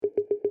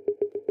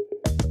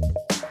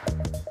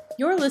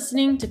You're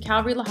listening to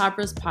Calvary La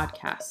Habra's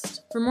podcast.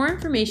 For more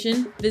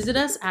information, visit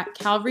us at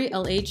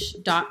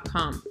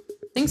calvarylh.com.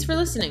 Thanks for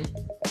listening.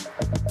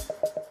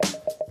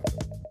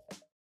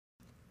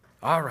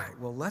 All right,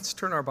 well, let's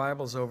turn our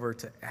Bibles over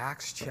to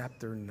Acts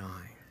chapter 9.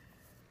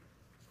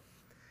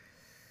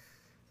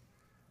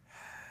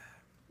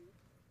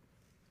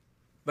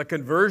 The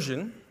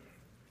conversion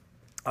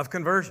of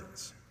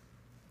conversions.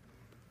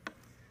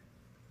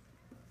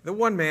 The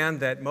one man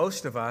that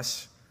most of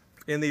us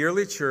in the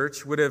early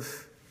church would have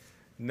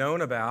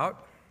known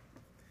about.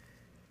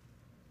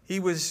 He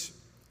was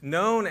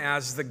known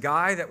as the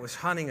guy that was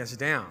hunting us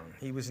down.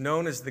 He was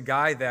known as the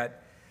guy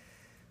that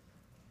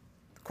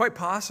quite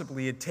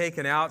possibly had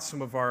taken out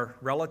some of our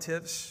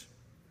relatives,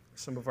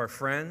 some of our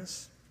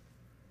friends.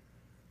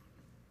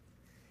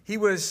 He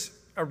was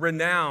a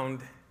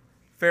renowned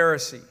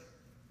Pharisee,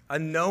 a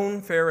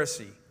known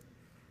Pharisee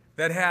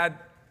that had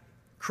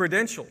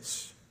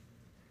credentials.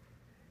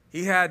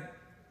 He had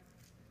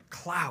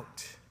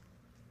clout.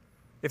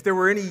 If there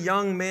were any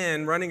young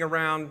men running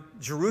around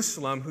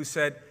Jerusalem who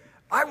said,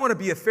 I want to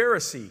be a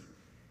Pharisee,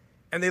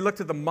 and they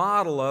looked at the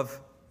model of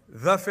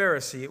the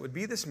Pharisee, it would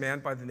be this man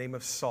by the name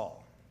of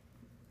Saul.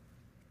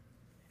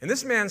 And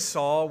this man,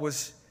 Saul,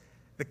 was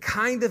the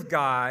kind of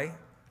guy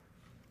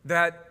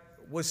that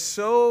was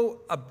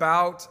so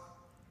about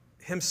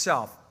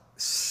himself,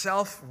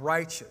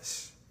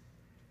 self-righteous.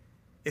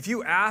 If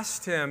you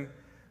asked him,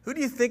 who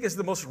do you think is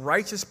the most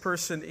righteous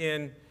person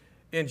in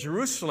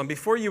Jerusalem,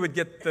 before you would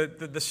get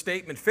the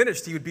statement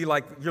finished, he would be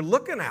like, you're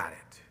looking at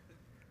it.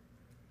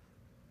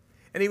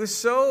 And he was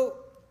so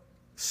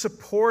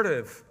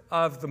supportive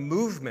of the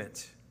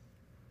movement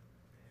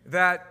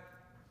that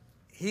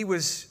he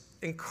was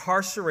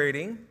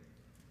incarcerating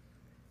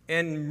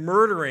and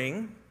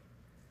murdering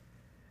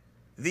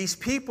these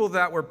people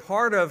that were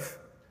part of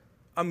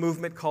a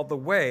movement called the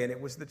Way, and it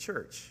was the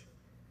church.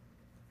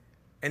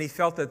 And he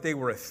felt that they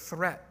were a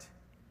threat.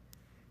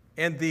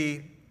 And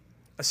the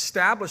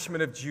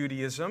establishment of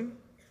Judaism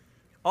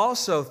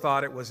also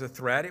thought it was a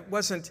threat. It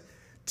wasn't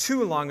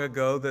too long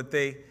ago that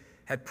they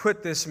had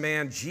put this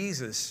man,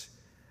 Jesus,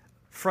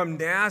 from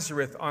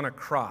Nazareth on a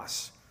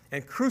cross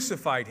and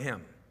crucified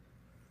him.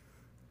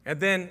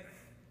 And then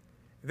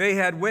they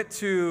had went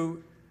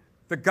to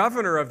the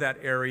governor of that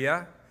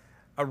area,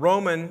 a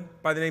Roman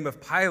by the name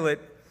of Pilate,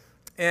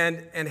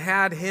 and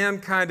had him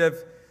kind of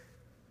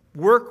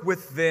work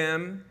with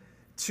them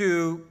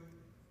to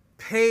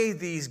pay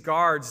these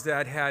guards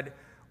that had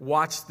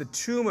watched the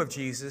tomb of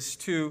Jesus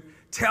to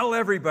tell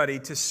everybody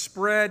to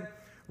spread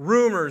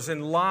rumors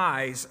and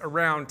lies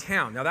around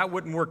town. Now, that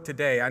wouldn't work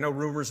today. I know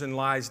rumors and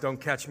lies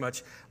don't catch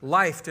much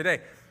life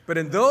today. But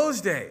in those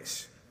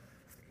days,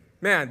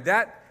 man,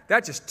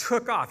 that just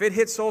took off. It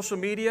hit social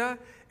media,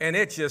 and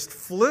it just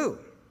flew.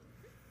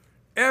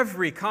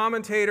 Every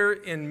commentator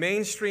in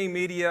mainstream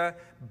media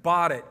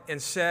bought it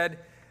and said,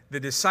 the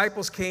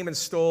disciples came and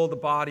stole the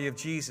body of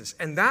Jesus.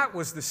 And that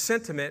was the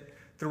sentiment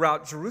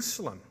throughout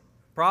Jerusalem.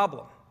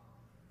 Problem.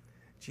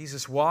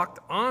 Jesus walked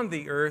on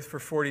the earth for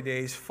 40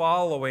 days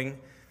following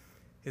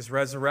his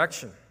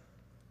resurrection.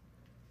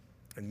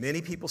 And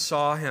many people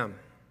saw him.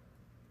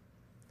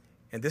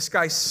 And this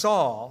guy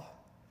Saul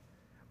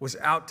was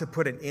out to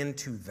put an end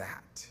to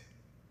that.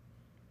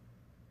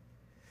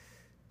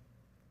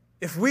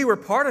 If we were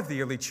part of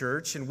the early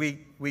church and we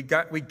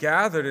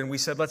gathered and we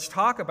said, let's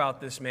talk about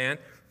this man,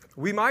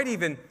 we might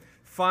even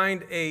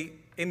find a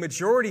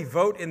majority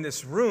vote in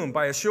this room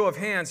by a show of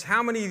hands.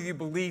 How many of you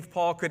believe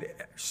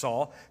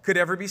Saul could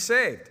ever be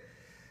saved?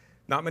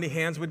 Not many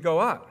hands would go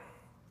up.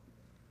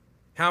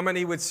 How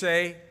many would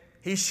say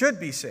he should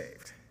be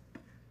saved?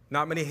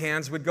 Not many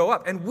hands would go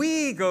up. And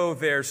we go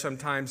there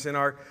sometimes in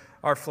our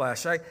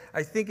flesh. I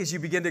think as you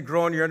begin to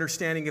grow in your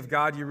understanding of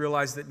God, you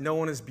realize that no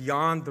one is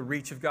beyond the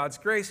reach of God's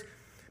grace.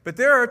 But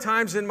there are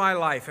times in my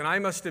life, and I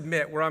must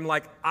admit, where I'm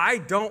like, I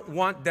don't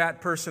want that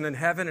person in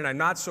heaven, and I'm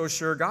not so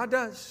sure God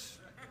does.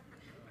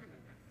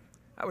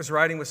 I was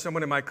riding with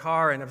someone in my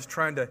car, and I was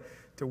trying to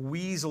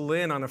weasel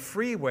in on a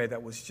freeway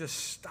that was just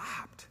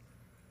stopped.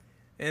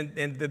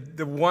 And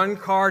the one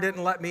car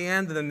didn't let me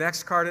in, and the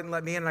next car didn't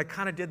let me in, and I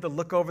kind of did the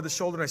look over the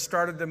shoulder, and I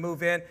started to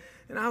move in,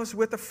 and I was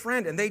with a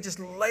friend, and they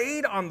just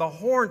laid on the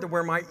horn to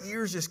where my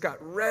ears just got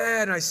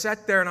red, and I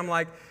sat there, and I'm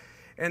like,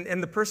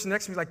 and the person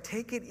next to me was like,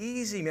 take it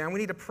easy, man, we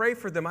need to pray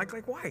for them. I'm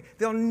like, why?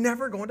 They'll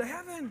never go into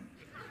heaven.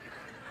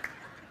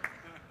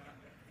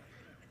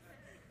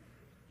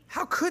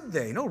 How could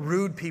they? No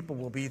rude people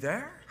will be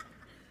there.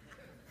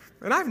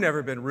 And I've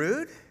never been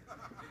rude.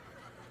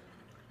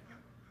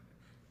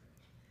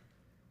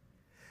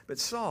 But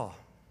Saul,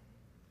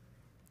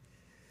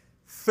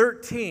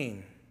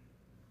 13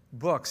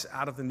 books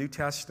out of the New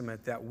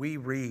Testament that we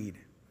read,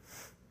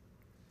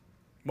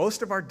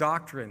 most of our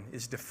doctrine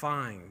is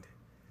defined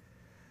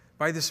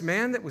by this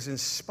man that was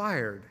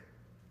inspired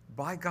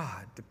by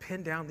God to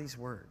pen down these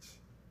words.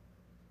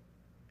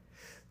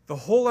 The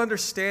whole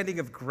understanding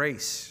of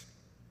grace,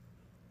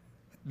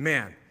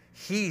 man,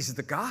 he's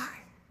the guy.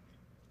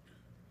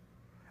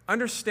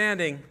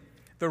 Understanding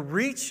the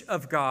reach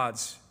of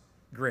God's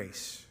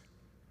grace.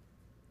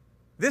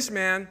 This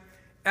man,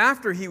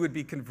 after he would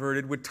be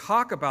converted, would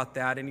talk about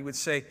that, and he would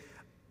say,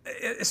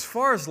 as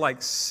far as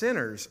like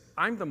sinners,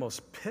 I'm the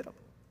most pitiable.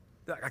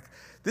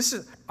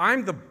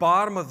 I'm the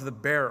bottom of the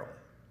barrel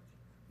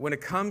when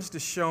it comes to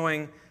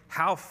showing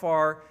how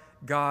far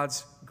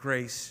God's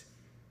grace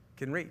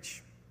can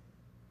reach.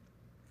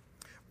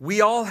 We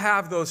all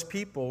have those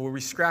people where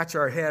we scratch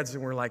our heads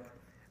and we're like,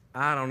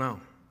 I don't know.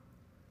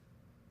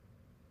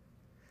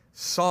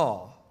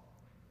 Saul,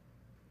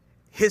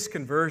 his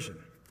conversion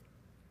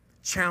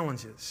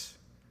challenges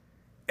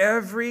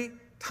every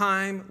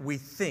time we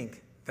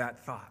think that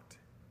thought.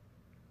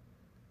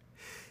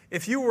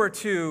 If you were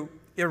to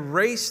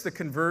erase the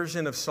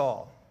conversion of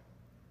Saul,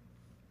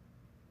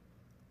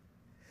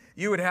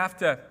 you would have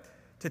to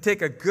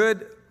take a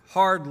good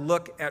hard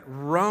look at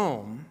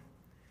Rome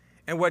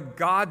and what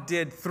God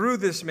did through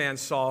this man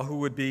Saul, who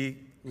would be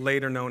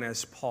later known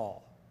as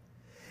Paul.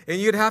 And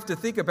you'd have to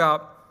think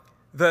about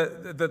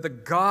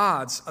the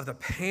gods of the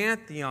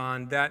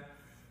pantheon that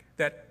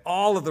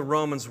all of the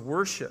Romans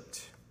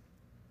worshipped.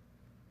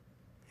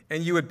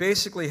 And you would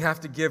basically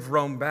have to give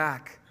Rome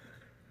back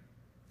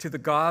to the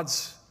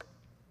gods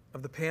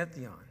of the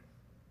pantheon.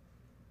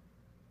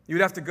 You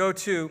would have to go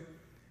to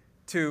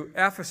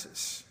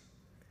Ephesus,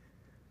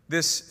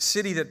 this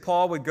city that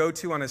Paul would go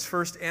to on his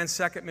first and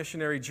second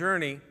missionary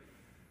journey.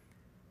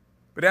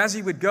 But as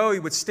he would go, he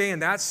would stay in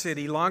that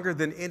city longer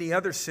than any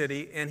other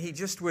city, and he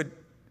just would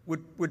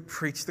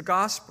preach the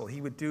gospel.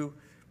 He would do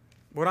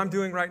what I'm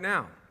doing right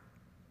now.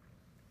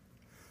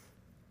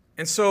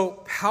 And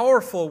so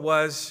powerful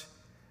was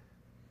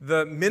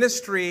the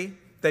ministry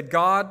that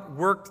God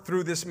worked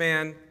through this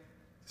man,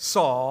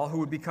 Saul, who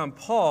would become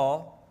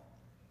Paul,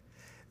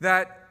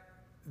 that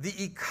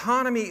the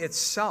economy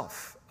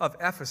itself of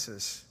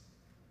Ephesus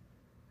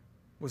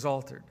was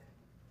altered.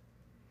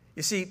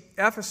 You see,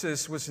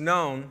 Ephesus was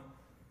known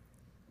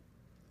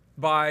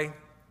by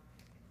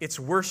its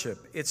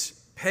worship, its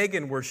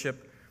pagan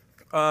worship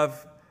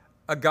of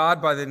a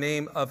god by the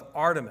name of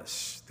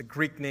Artemis. The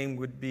Greek name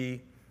would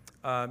be,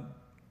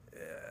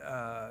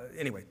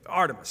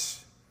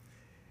 Artemis.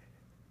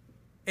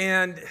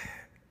 And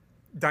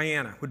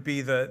Diana would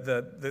be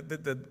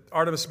the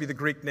Artemis would be the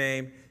Greek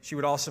name. She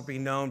would also be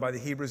known by the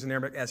Hebrews and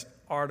Aramaic as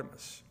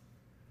Artemis.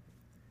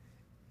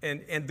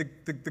 And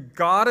the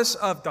goddess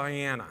of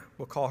Diana,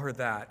 we'll call her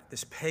that,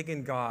 this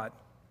pagan god,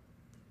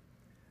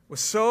 was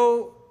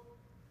so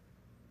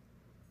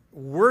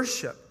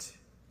worshipped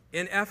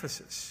in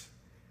Ephesus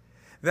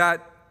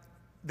that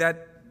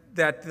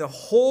the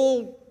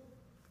whole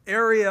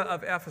area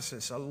of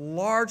Ephesus, a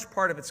large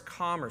part of its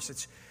commerce,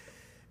 its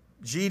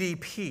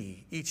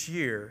GDP each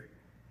year,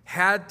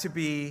 had to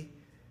be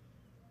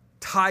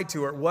tied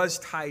to, or was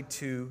tied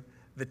to,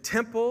 the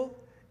temple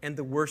and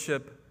the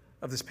worship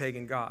of this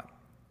pagan god.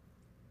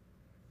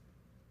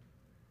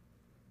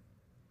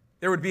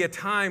 There would be a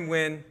time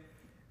when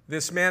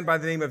this man by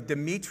the name of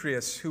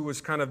Demetrius, who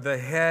was kind of the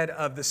head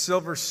of the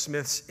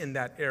silversmiths in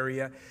that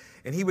area,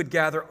 and he would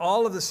gather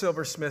all of the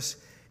silversmiths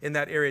in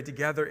that area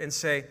together and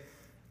say,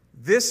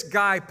 this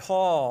guy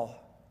Paul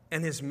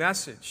and his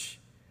message,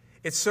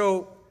 it's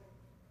so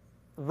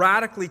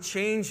radically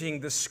changing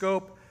the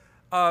scope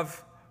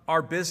of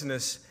our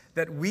business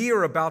that we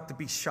are about to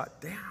be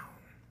shut down.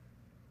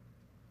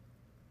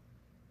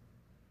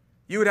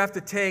 You would have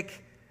to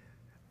take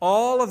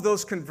all of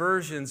those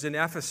conversions in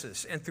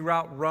Ephesus and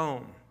throughout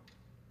Rome,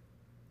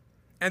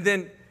 and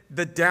then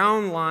the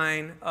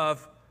downline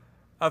of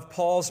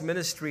Paul's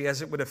ministry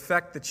as it would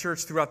affect the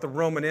church throughout the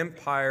Roman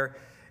Empire,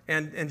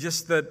 and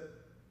just the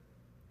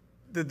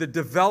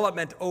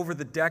development over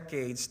the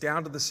decades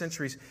down to the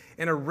centuries,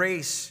 and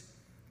erase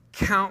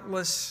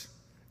countless,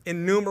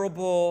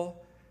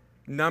 innumerable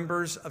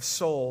numbers of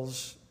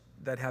souls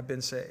that have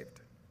been saved.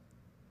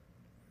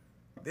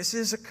 This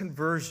is a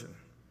conversion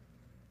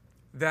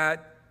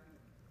that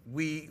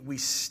we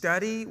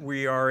study,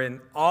 we are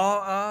in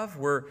awe of.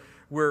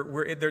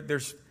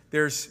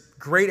 There's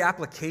great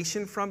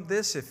application from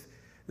this. If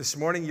this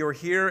morning you're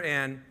here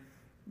and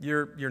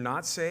you're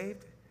not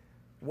saved,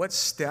 what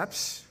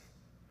steps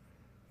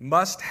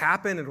must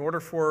happen in order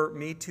for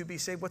me to be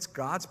saved? What's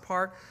God's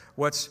part?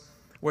 What's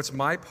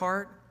my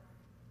part?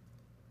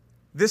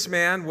 This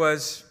man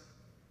was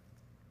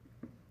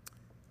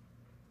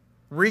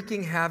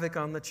wreaking havoc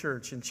on the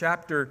church. In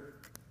chapter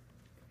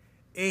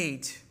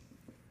 8,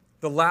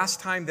 the last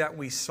time that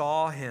we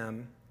saw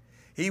him,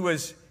 he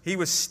was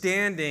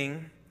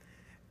standing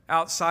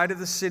outside of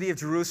the city of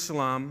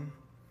Jerusalem,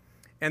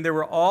 and there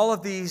were all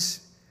of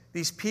these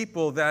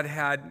people that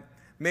had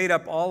made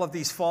up all of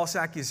these false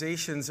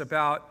accusations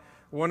about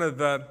one of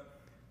the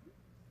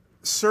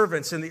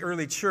servants in the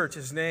early church.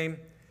 His name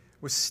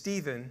was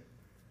Stephen,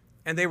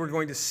 and they were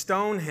going to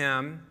stone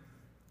him,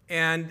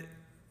 and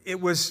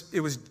it was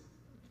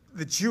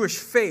the Jewish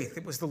faith,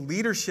 it was the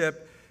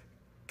leadership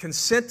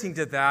consenting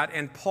to that,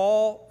 and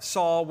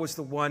Saul was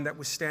the one that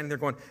was standing there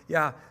going,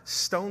 yeah,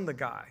 stone the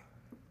guy.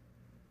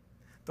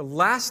 The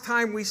last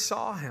time we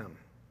saw him,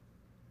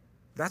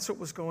 that's what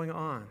was going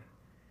on.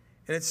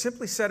 And it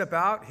simply said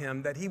about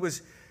him that he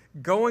was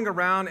going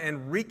around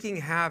and wreaking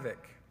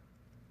havoc,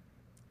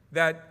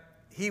 that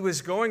he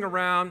was going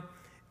around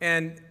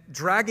and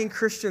dragging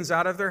Christians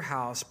out of their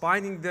house,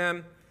 binding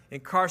them,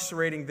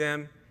 incarcerating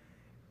them,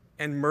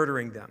 and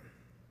murdering them.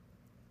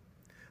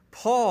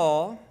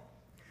 Paul,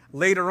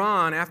 later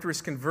on, after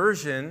his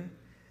conversion,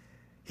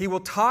 he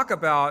will talk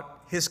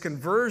about his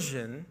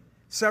conversion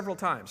several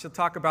times. He'll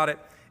talk about it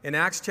in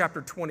Acts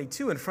chapter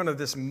 22 in front of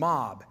this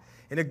mob,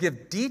 and he'll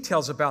give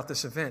details about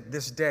this event,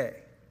 this day.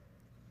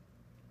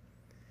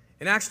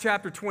 In Acts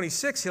chapter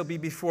 26, he'll be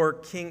before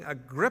King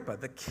Agrippa,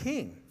 the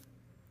king,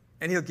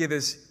 and he'll give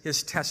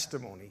his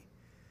testimony.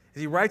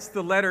 As he writes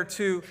the letter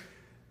to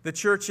the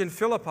church in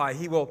Philippi,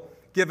 he will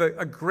give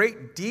a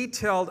great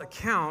detailed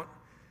account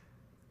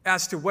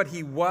as to what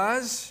he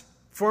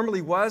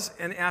formerly was,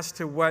 and as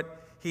to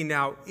what he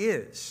now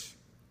is.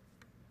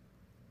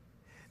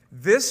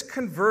 This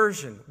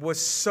conversion was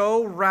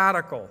so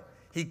radical,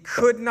 he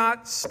could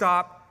not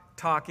stop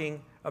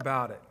talking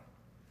about it.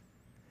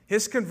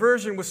 His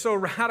conversion was so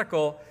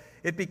radical,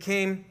 it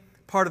became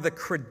part of the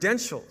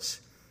credentials.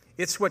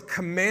 It's what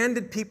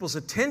commanded people's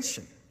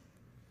attention.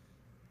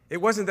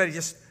 It wasn't that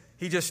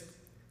he just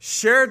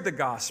shared the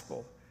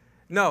gospel.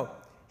 No,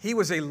 he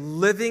was a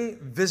living,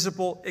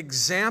 visible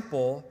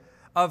example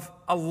of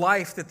a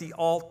life that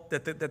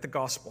the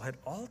gospel had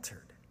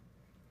altered.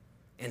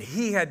 And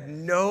he had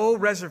no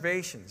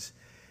reservations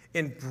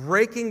in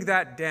breaking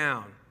that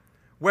down,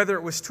 whether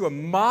it was to a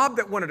mob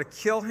that wanted to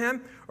kill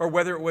him or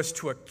whether it was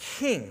to a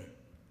king.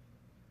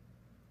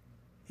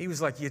 He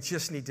was like, you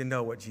just need to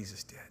know what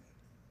Jesus did.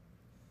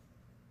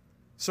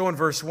 So in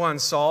verse 1,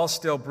 Saul,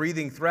 still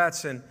breathing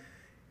threats and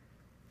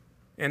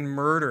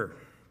murder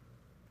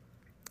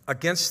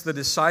against the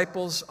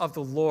disciples of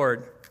the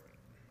Lord,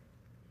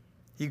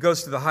 he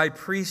goes to the high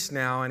priest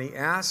now, and he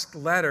asks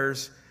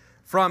letters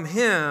from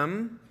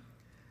him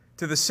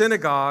to the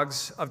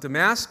synagogues of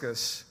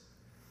Damascus,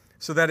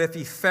 so that if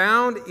he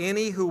found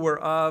any who were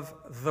of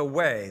the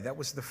way, that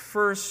was the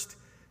first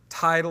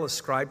title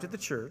ascribed to the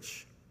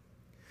church,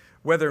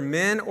 whether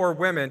men or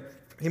women,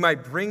 he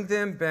might bring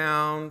them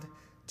bound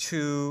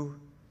to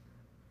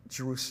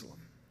Jerusalem.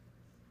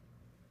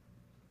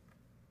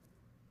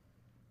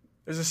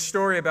 There's a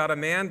story about a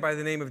man by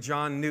the name of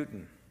John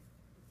Newton.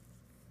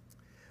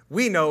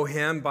 We know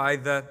him by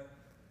the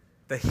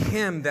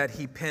hymn that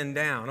he penned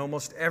down.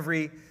 Almost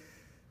every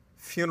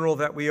funeral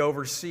that we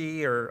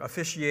oversee or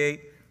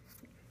officiate,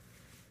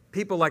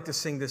 people like to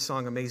sing this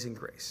song, Amazing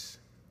Grace.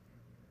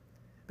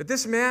 But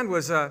this man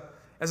was,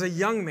 as a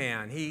young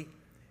man,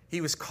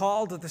 he was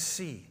called to the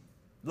sea,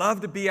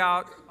 loved to be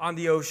out on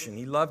the ocean.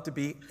 He loved to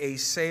be a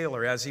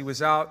sailor. As he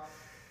was out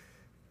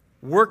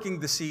working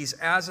the seas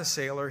as a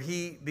sailor,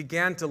 he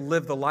began to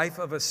live the life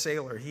of a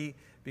sailor. He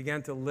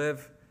began to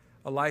live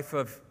a life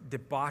of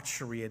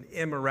debauchery and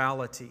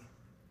immorality.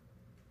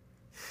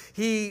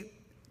 He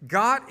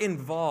got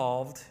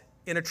involved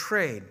in a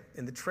trade,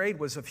 and the trade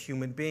was of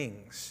human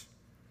beings.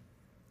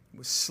 It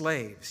was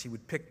slaves. He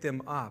would pick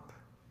them up,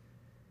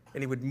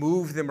 and he would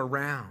move them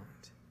around.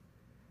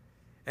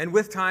 And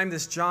with time,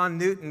 this John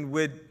Newton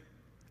would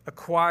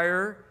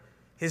acquire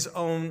his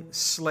own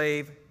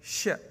slave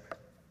ship.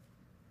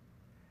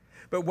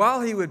 But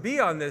while he would be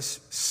on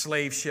this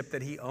slave ship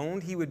that he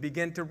owned, he would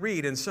begin to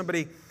read. And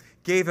somebody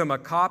gave him a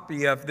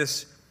copy of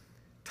this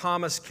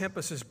Thomas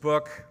Kempis's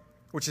book,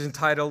 which is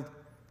entitled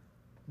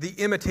The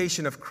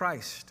Imitation of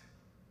Christ.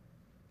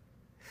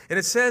 And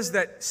it says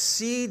that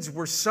seeds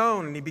were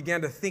sown, and he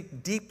began to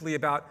think deeply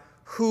about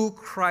who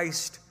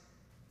Christ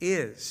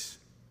is.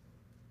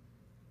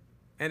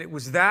 And it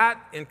was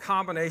that, in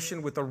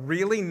combination with a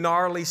really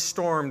gnarly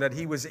storm that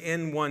he was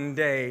in one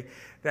day,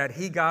 that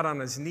he got on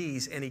his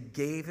knees and he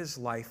gave his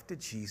life to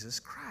Jesus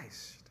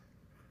Christ.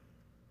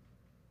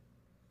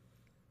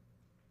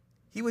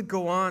 He would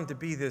go on to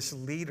be this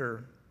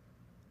leader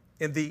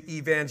in the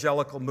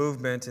evangelical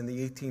movement in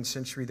the 18th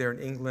century there in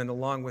England,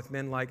 along with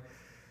men like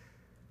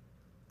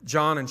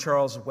John and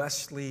Charles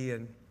Wesley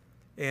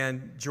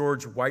and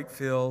George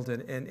Whitefield.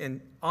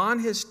 And on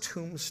his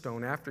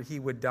tombstone, after he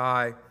would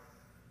die,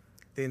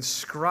 they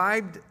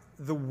inscribed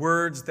the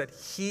words that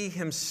he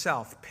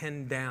himself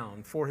penned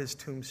down for his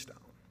tombstone.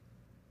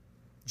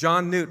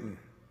 John Newton,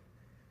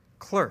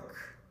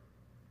 clerk,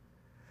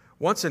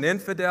 once an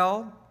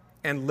infidel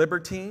and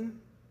libertine,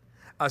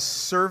 a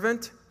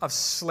servant of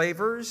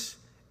slavers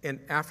in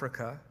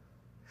Africa,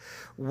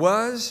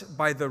 was,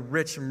 by the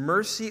rich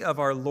mercy of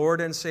our Lord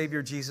and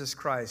Savior Jesus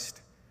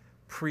Christ,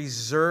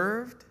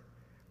 preserved,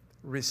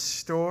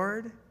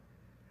 restored,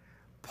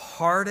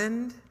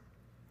 pardoned,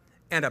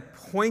 and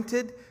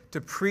appointed to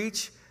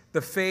preach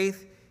the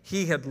faith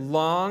he had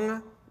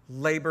long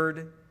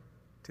labored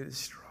to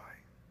destroy.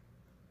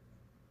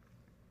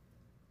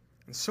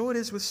 And so it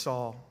is with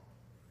Saul.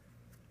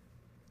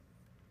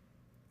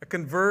 A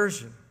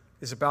conversion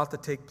is about to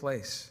take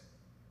place.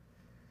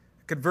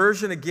 A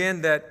conversion,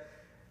 again, that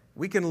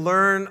we can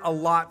learn a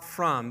lot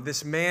from.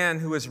 This man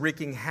who is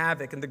wreaking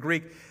havoc. In the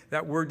Greek,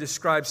 that word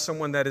describes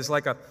someone that is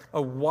like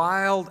a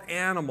wild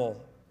animal,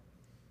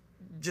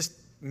 just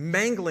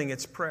mangling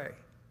its prey.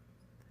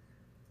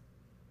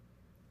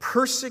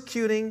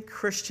 persecuting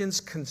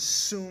Christians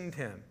consumed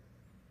him.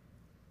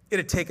 It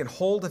had taken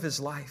hold of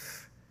his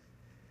life.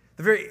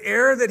 The very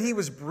air that he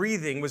was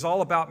breathing was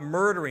all about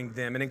murdering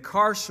them and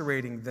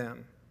incarcerating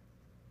them.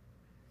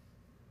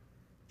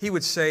 He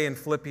would say in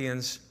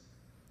Philippians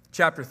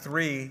chapter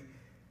 3,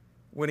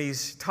 when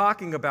he's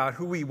talking about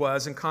who he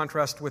was in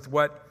contrast with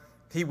what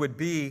he would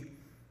be,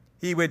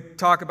 he would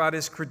talk about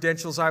his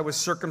credentials. I was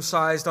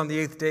circumcised on the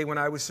 8th day when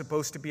I was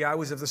supposed to be. I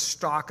was of the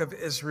stock of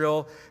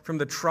Israel, from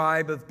the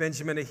tribe of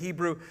Benjamin, a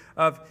Hebrew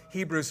of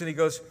Hebrews. And he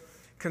goes,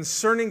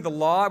 concerning the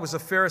law, I was a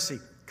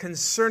Pharisee.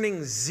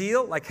 Concerning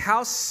zeal, like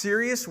how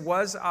serious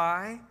was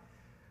I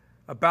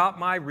about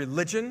my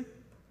religion?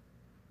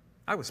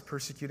 I was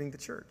persecuting the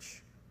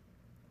church.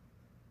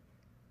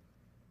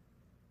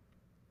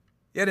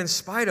 Yet in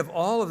spite of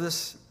all of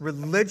this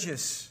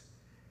religious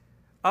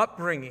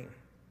upbringing,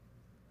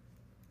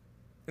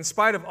 in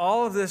spite of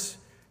all of this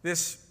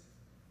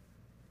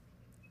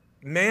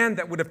man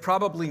that would have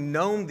probably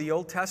known the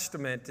Old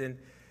Testament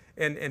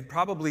and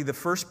probably the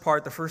first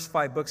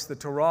 5 books of the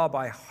Torah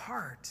by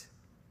heart,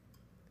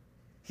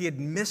 he had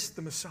missed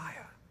the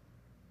Messiah.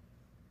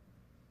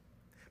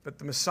 But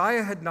the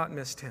Messiah had not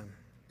missed him.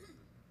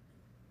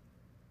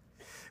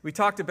 We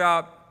talked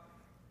about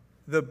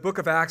the book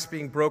of Acts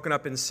being broken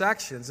up in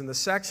sections, and the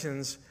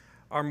sections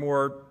are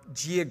more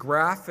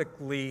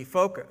geographically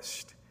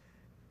focused.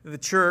 The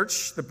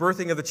church, the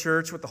birthing of the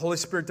church, what the Holy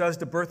Spirit does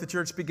to birth the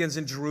church begins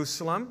in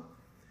Jerusalem,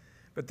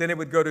 but then it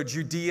would go to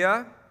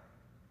Judea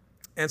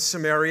and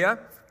Samaria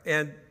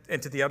and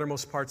to the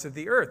uttermost parts of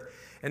the earth.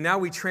 And now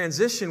we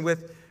transition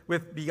with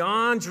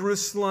beyond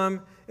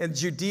Jerusalem and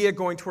Judea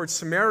going towards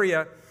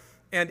Samaria,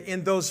 and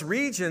in those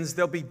regions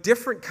there'll be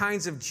different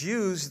kinds of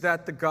Jews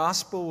that the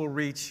gospel will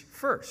reach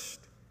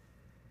first.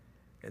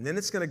 And then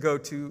it's going to go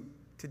to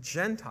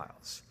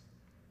Gentiles.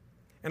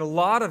 And a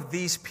lot of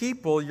these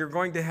people, you're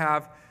going to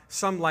have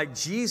some like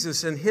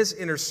Jesus and his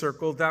inner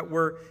circle that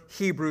were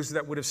Hebrews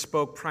that would have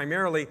spoke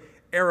primarily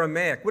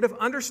Aramaic, would have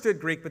understood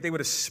Greek, but they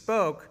would have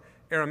spoke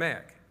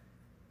Aramaic.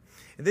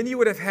 And then you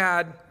would have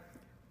had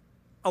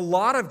a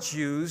lot of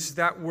Jews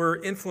that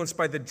were influenced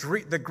by the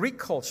Greek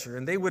culture,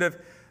 and they would have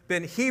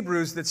been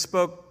Hebrews that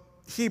spoke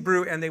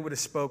Hebrew, and they would have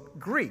spoke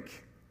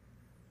Greek.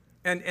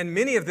 And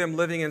many of them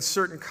living in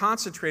certain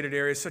concentrated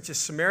areas, such as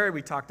Samaria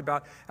we talked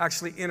about,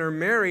 actually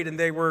intermarried, and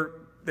they were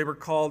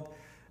called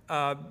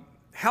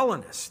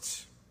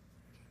Hellenists.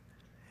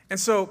 And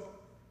so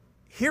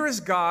here is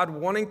God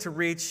wanting to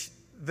reach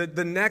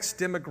the next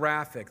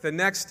demographic, the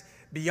next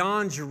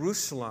beyond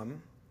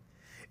Jerusalem,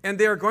 and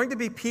there are going to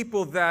be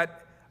people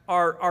that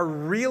are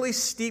really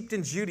steeped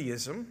in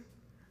Judaism,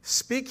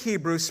 speak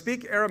Hebrew,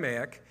 speak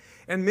Aramaic,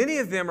 and many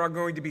of them are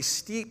going to be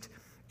steeped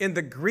in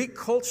the Greek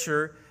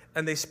culture,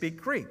 and they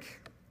speak Greek.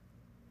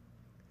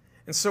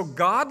 And so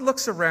God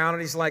looks around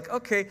and he's like,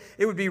 okay,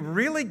 it would be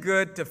really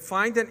good to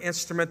find an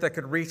instrument that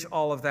could reach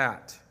all of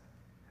that.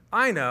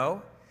 I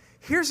know.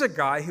 Here's a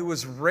guy who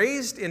was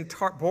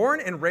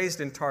born and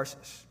raised in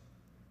Tarsus,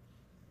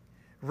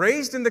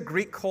 raised in the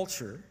Greek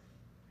culture,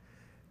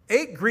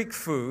 ate Greek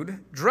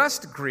food,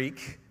 dressed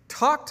Greek,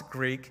 talked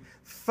Greek,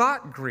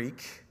 thought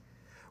Greek,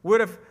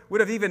 would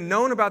have even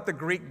known about the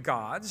Greek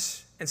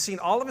gods and seen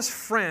all of his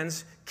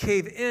friends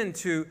cave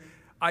into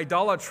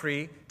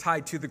idolatry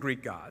tied to the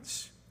Greek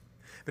gods.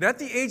 But at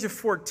the age of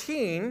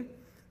 14,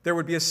 there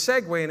would be a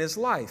segue in his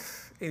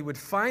life. He would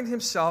find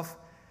himself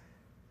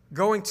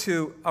going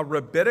to a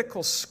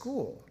rabbinical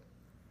school,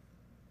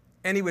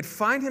 and he would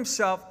find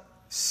himself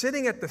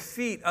sitting at the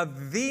feet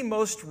of the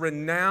most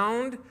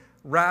renowned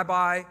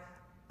rabbi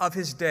of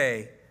his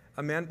day,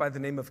 a man by the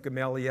name of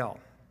Gamaliel.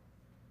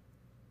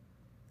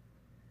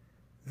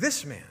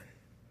 This man,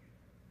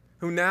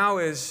 who now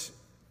is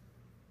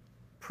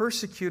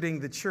persecuting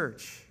the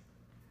church.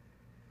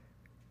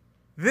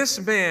 This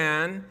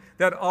man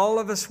that all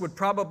of us would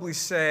probably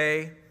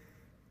say,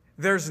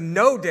 there's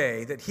no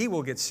day that he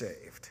will get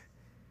saved.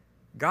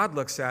 God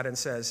looks at it and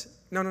says,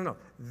 no.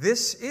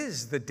 This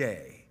is the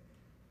day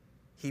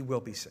he will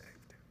be saved.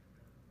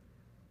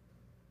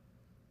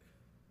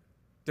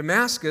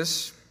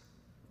 Damascus,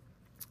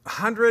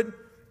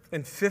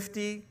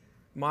 150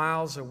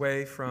 miles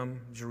away from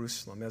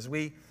Jerusalem. As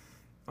we,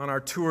 on our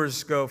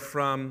tours, go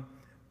from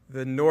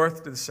the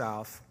north to the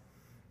south,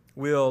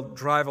 we'll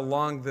drive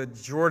along the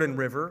Jordan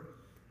River,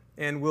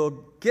 and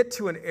we'll get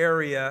to an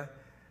area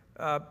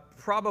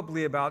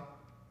probably about,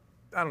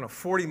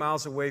 40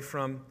 miles away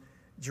from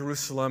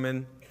Jerusalem,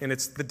 and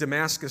it's the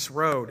Damascus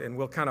Road, and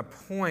we'll kind of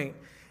point,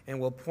 and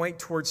we'll point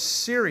towards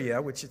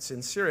Syria, which it's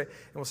in Syria,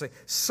 and we'll say,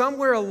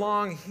 somewhere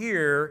along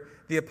here,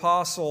 the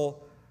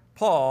Apostle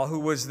Paul, who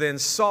was then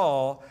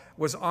Saul,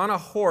 was on a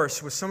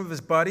horse with some of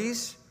his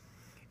buddies,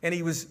 and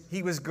he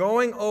was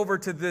going over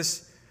to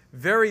this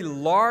very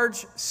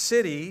large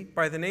city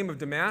by the name of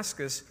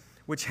Damascus,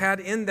 which had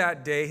in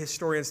that day,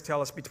 historians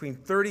tell us, between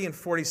 30 and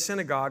 40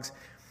 synagogues.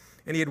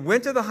 And he had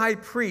went to the high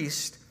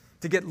priest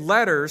to get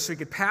letters so he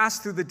could pass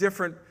through the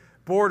different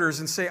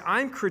borders and say,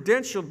 I'm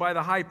credentialed by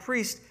the high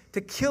priest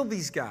to kill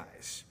these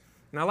guys.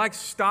 And I like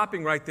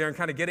stopping right there and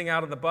kind of getting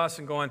out of the bus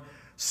and going,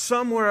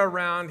 somewhere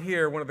around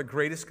here, one of the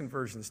greatest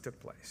conversions took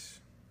place.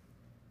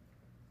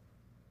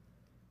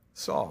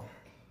 Saul.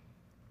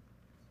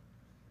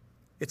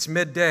 It's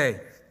midday,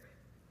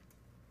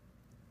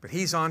 but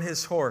he's on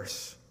his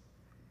horse,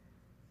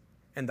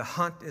 and the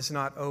hunt is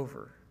not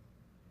over.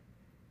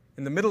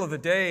 In the middle of the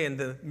day, in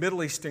the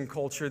Middle Eastern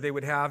culture, they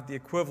would have the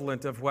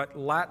equivalent of what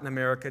Latin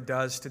America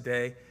does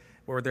today,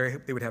 where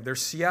they would have their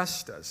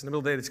siestas. In the middle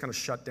of the day, it's kind of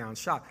shut down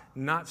shop.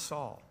 Not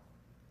Saul.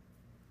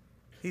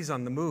 He's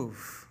on the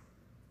move.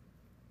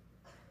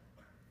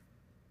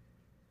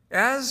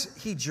 As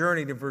he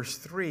journeyed, in verse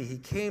 3, he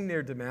came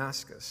near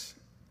Damascus,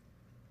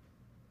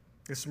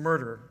 this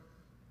murderer,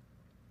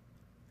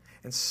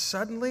 and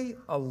suddenly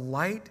a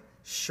light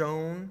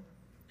shone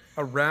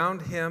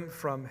around him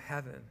from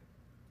heaven.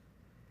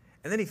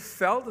 And then he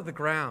fell to the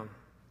ground,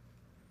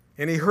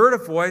 and he heard a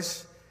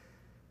voice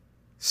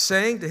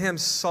saying to him,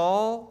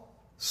 Saul,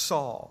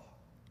 Saul,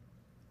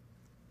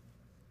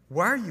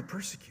 why are you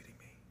persecuting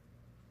me?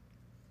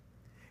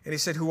 And he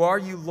said, who are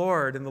you,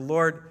 Lord? And the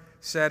Lord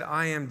said,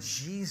 I am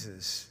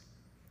Jesus,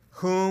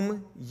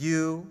 whom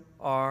you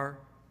are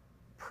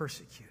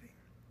persecuting.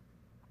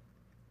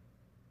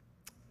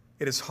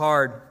 It is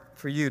hard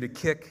for you to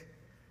kick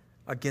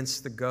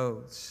against the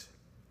goads.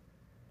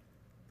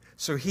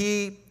 So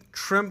he,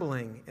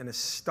 trembling and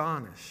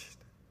astonished,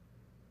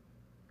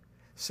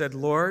 said,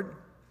 Lord,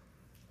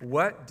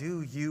 what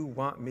do you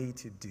want me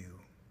to do?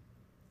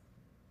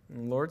 And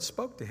the Lord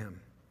spoke to him,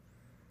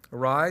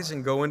 arise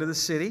and go into the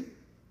city,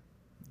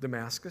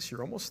 Damascus,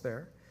 you're almost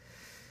there.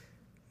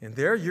 And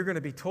there you're going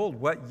to be told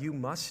what you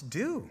must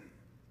do.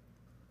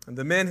 And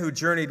the men who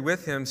journeyed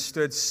with him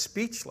stood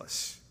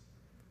speechless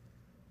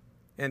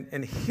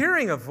and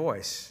hearing a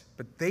voice,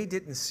 but they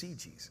didn't see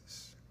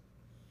Jesus.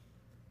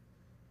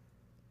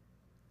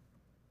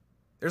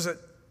 There's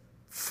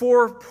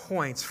four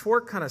points,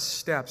 four kind of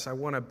steps I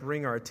want to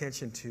bring our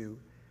attention to.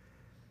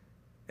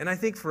 And I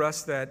think for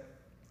us that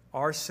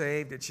are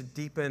saved, it should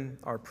deepen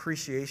our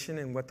appreciation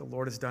in what the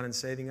Lord has done in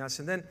saving us.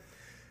 And then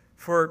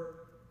for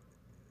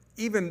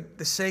even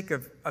the sake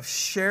of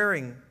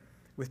sharing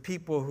with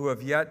people who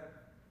have yet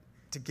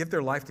to give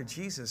their life to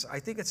Jesus, I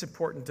think it's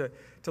important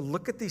to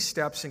look at these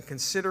steps and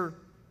consider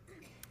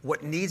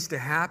what needs to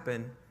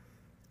happen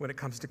when it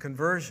comes to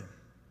conversion.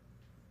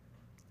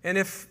 And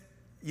if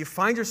you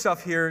find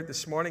yourself here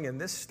this morning in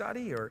this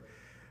study, or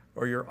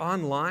you're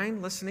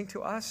online listening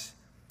to us,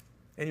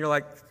 and you're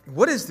like,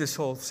 what is this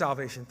whole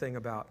salvation thing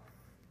about?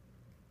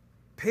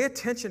 Pay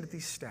attention to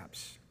these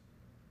steps.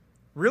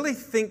 Really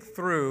think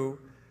through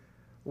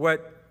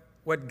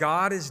what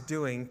God is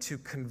doing to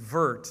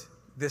convert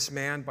this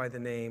man by the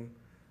name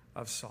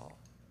of Saul.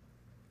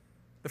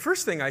 The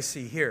first thing I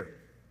see here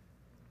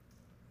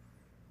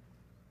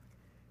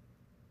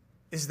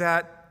is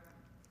that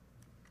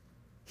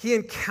he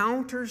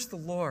encounters the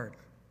Lord.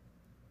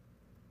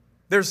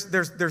 There's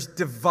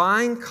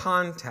divine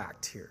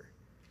contact here.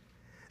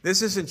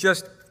 This isn't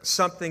just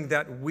something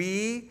that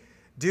we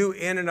do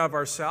in and of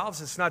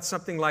ourselves. It's not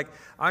something like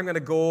I'm going to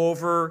go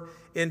over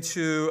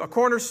into a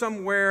corner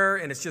somewhere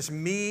and it's just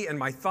me and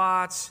my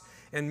thoughts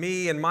and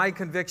me and my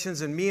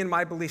convictions and me and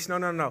my beliefs.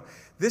 No.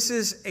 This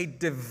is a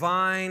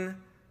divine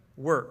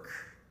work.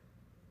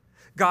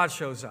 God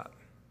shows up.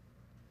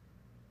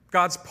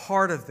 God's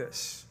part of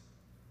this.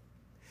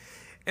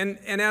 And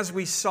as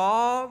we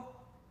saw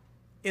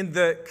in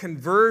the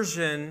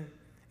conversion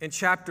in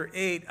chapter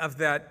 8 of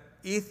that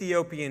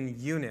Ethiopian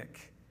eunuch,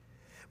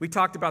 we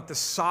talked about the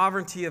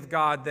sovereignty of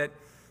God,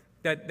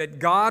 that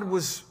God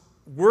was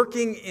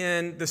working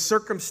in the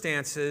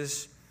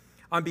circumstances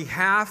on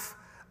behalf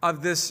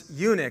of this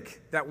eunuch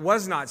that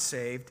was not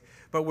saved,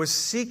 but was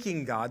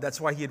seeking God. That's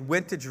why he had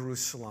went to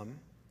Jerusalem.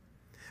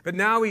 But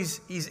now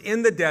he's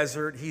in the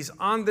desert. He's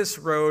on this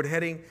road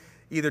heading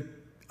either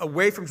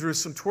away from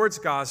Jerusalem towards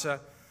Gaza.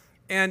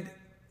 And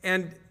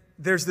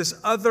there's this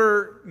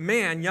other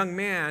man, young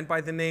man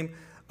by the name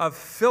of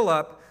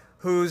Philip,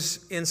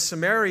 who's in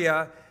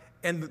Samaria.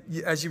 And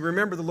as you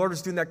remember, the Lord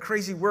was doing that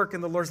crazy work,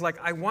 and the Lord's like,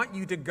 I want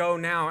you to go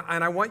now,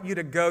 and I want you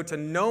to go to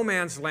no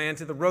man's land,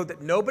 to the road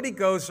that nobody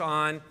goes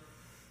on,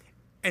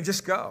 and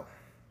just go.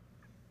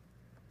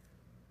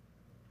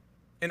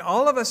 And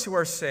all of us who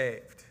are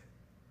saved,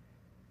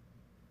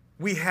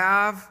 we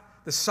have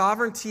the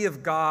sovereignty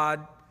of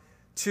God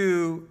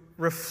to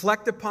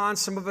reflect upon.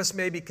 Some of us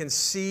maybe can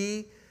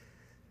see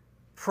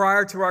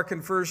prior to our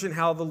conversion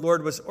how the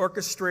Lord was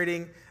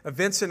orchestrating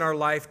events in our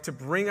life to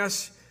bring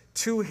us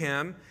to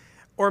Him.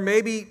 Or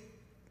maybe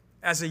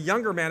as a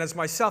younger man, as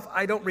myself,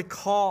 I don't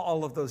recall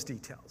all of those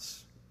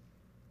details.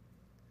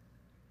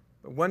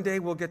 But one day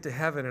we'll get to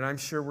heaven, and I'm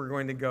sure we're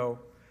going to go,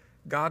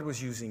 God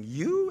was using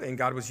you, and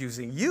God was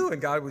using you,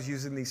 and God was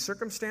using these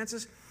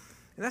circumstances.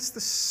 And that's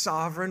the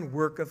sovereign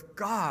work of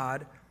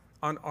God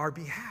on our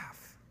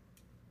behalf.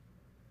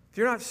 If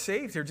you're not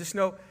saved here, just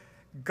know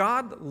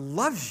God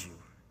loves you.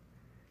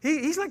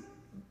 He's like,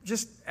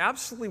 just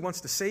absolutely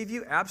wants to save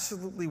you,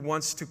 absolutely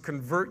wants to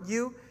convert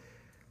you.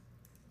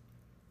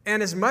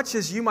 And as much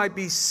as you might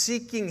be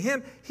seeking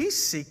Him, He's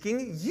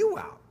seeking you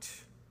out.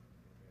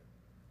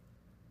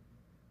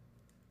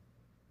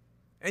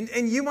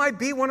 And you might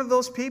be one of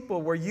those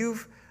people where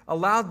you've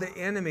allowed the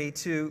enemy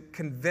to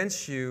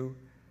convince you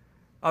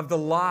of the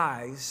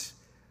lies,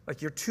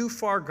 like you're too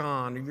far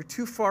gone, or you're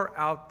too far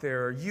out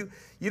there, or you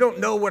don't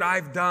know what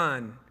I've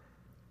done.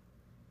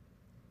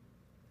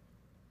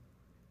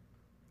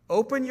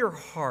 Open your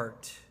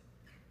heart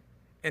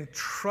and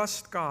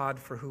trust God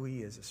for who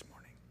He is this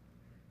morning.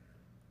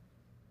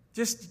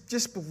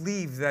 Just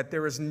believe that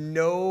there is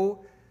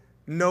no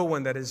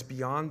one that is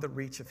beyond the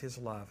reach of His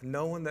love,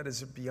 no one that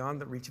is beyond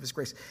the reach of His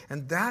grace.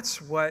 And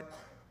that's what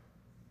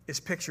is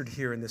pictured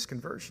here in this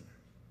conversion.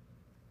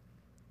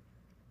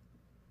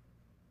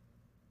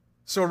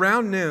 So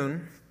around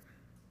noon,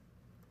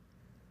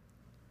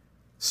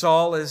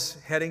 Saul is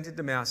heading to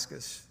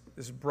Damascus.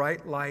 This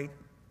bright light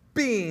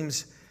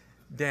beams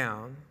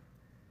down.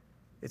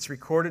 It's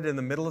recorded in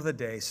the middle of the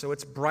day, so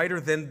it's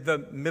brighter than the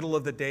middle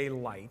of the day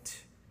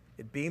light.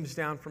 It beams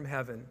down from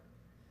heaven.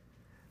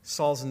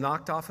 Saul's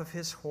knocked off of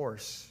his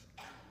horse.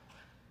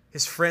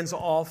 His friends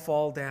all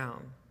fall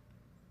down.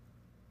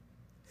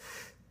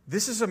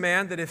 This is a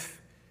man that if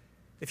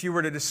you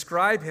were to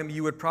describe him,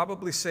 you would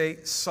probably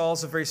say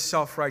Saul's a very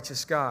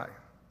self-righteous guy.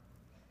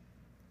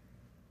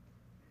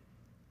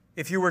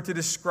 If you were to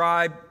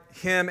describe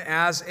him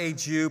as a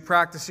Jew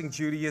practicing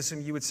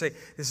Judaism, you would say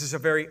this is a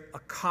very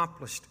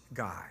accomplished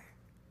guy.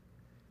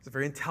 He's a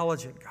very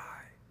intelligent guy.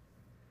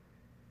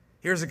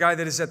 Here's a guy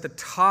that is at the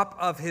top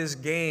of his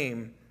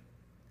game,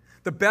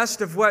 the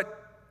best of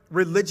what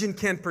religion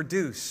can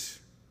produce.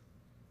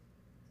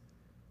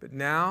 But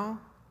now,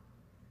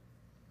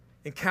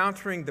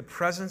 encountering the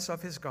presence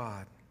of his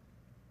God,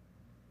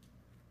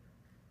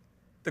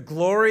 the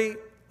glory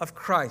of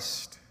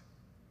Christ,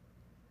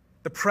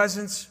 the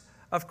presence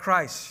of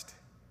Christ.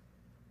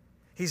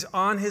 He's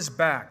on his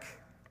back.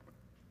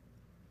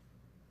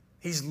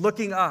 He's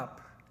looking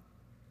up.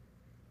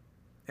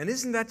 And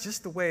isn't that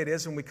just the way it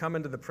is when we come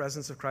into the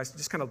presence of Christ? It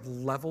just kind of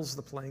levels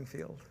the playing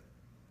field.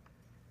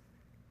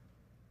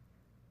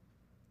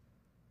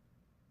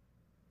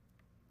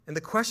 And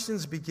the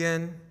questions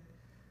begin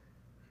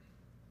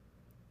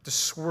to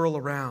swirl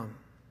around.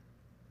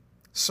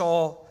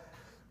 Saul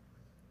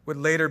would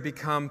later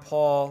become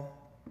Paul,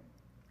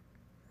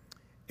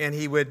 and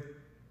he would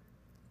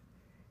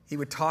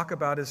talk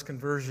about his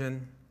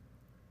conversion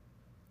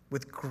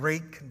with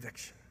great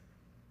conviction.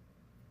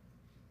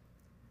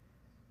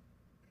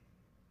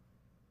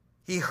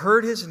 He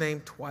heard his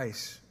name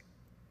twice.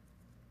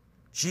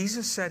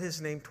 Jesus said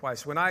his name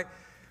twice. When I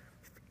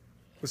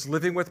was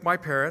living with my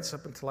parents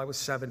up until I was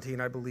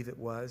 17, I believe it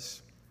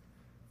was,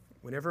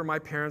 whenever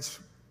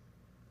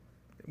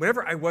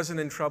I wasn't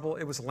in trouble,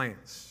 it was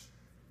Lance.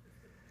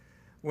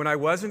 When I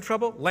was in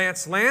trouble,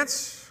 Lance,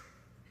 Lance.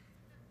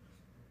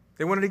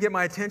 They wanted to get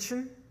my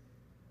attention.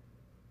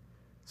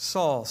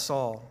 Saul,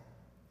 Saul,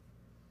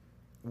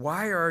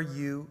 why are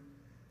you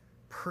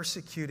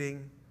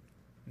persecuting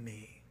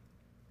me?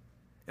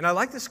 And I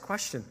like this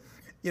question.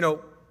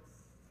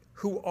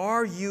 Who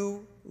are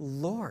you,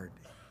 Lord?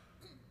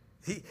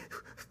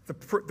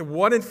 The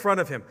one in front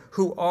of him,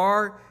 who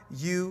are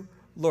you,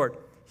 Lord?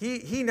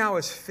 He now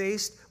is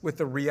faced with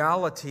the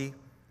reality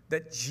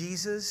that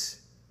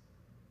Jesus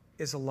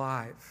is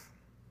alive.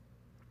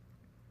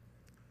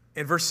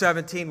 In verse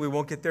 17, we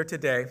won't get there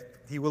today.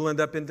 He will end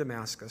up in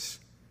Damascus.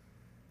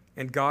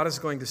 And God is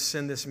going to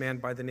send this man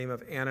by the name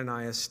of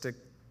Ananias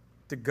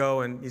to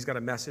go, and he's got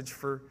a message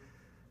for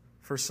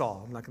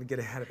Saul. I'm not going to get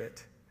ahead of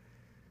it.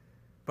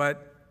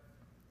 But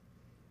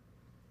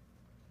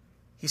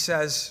he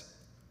says,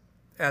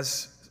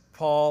 as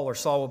Paul or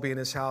Saul will be in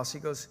his house, he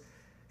goes,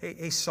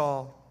 Hey,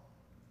 Saul,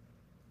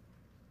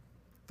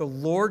 the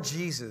Lord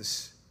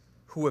Jesus,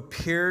 who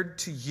appeared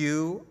to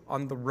you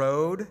on the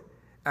road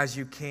as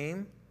you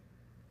came,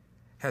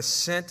 has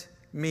sent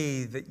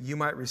me that you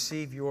might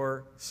receive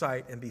your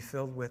sight and be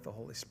filled with the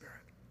Holy Spirit.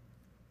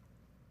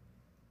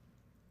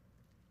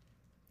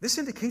 This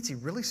indicates he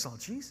really saw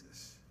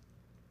Jesus.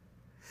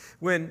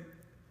 When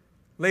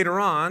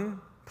later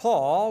on,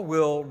 Paul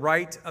will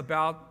write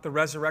about the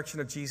resurrection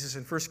of Jesus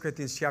in 1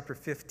 Corinthians chapter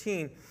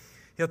 15.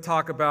 He'll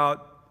talk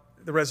about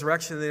the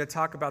resurrection, and then he'll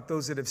talk about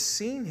those that have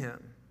seen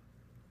him.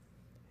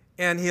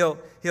 And he'll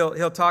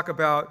talk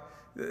about,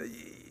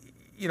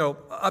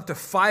 up to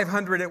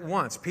 500 at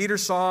once. Peter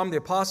saw him, the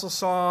apostles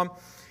saw him,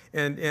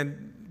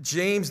 and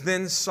James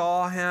then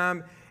saw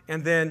him.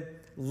 And then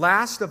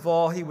last of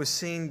all, he was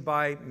seen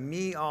by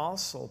me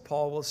also,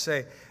 Paul will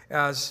say,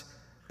 as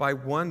by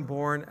one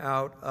born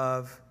out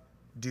of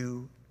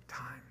due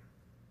time.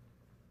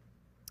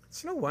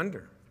 It's no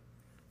wonder.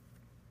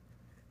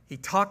 He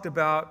talked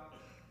about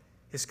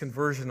his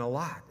conversion a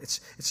lot.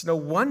 It's no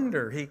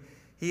wonder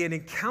he had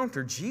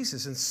encountered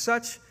Jesus in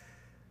such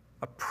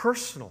a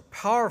personal,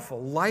 powerful,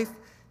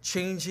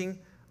 life-changing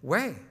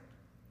way.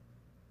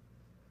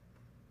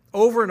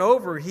 Over and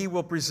over, he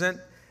will present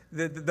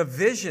the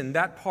vision,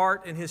 that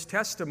part in his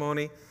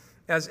testimony,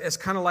 as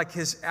kind of like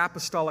his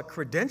apostolic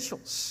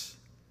credentials.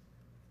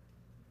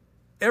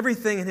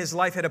 Everything in his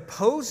life had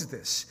opposed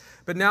this,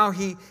 but now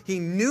he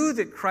knew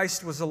that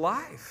Christ was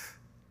alive.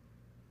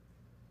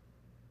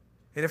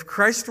 And if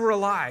Christ were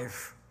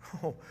alive,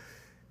 oh,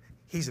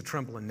 he's a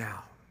trembling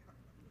now.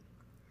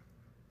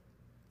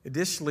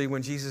 Additionally,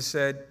 when Jesus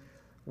said,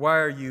 "Why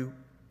are you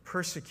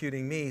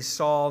persecuting me?"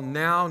 Saul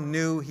now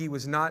knew he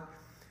was not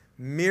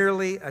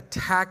merely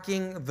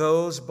attacking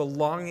those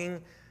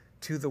belonging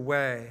to the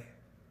way.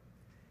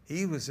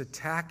 He was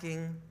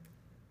attacking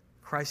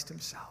Christ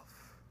himself.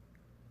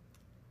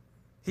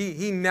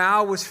 He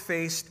now was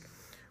faced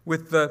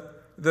with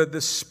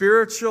the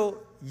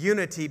spiritual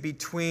unity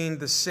between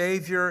the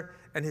Savior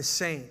and his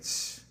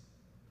saints.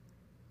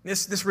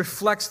 This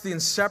reflects the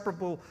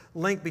inseparable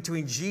link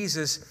between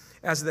Jesus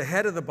as the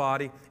head of the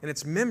body and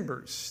its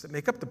members that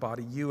make up the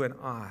body, you and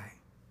I.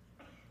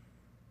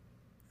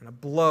 And a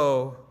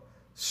blow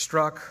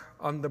struck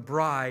on the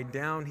bride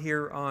down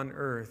here on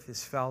earth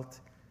is felt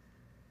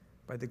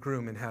by the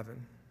groom in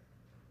heaven.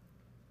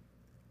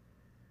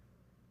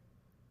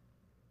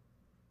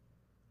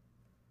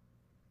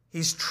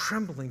 He's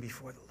trembling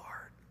before the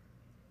Lord.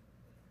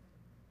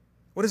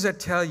 What does that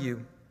tell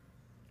you?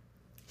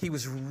 He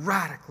was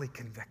radically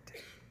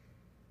convicted.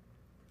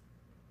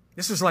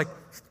 This was like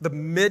the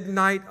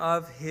midnight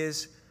of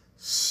his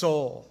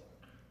soul.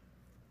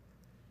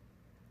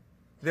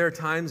 There are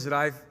times that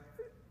I've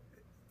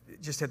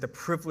just had the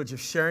privilege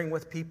of sharing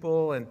with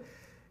people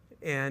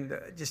and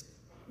just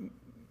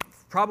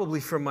probably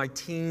from my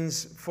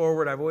teens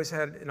forward, I've always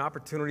had an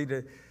opportunity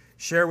to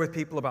share with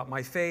people about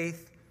my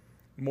faith,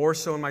 more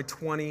so in my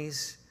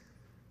 20s.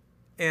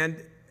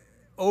 And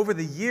over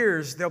the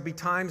years, there'll be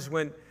times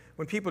when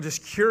people are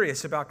just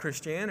curious about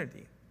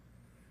Christianity.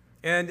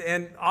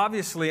 And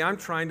obviously, I'm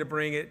trying to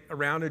bring it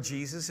around to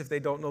Jesus if they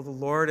don't know the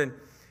Lord. And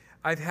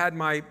I've had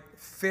my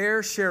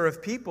fair share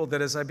of people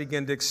that as I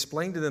begin to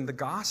explain to them the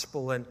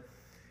gospel and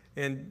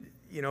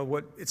you know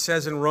what it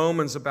says in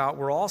Romans about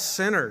we're all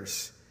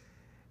sinners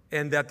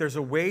and that there's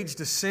a wage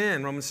to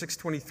sin, Romans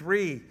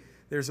 6:23,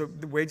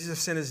 the wages of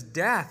sin is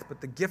death,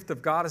 but the gift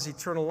of God is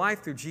eternal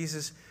life through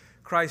Jesus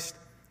Christ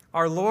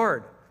our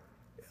Lord.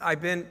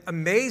 I've been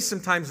amazed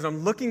sometimes when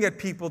I'm looking at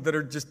people that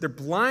are they're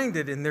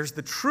blinded and there's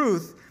the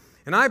truth.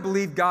 And I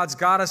believe God's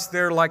got us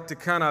there like to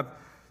kind of,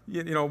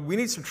 you know, we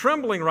need some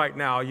trembling right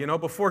now, you know,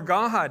 before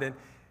God. And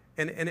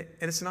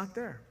it's not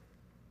there.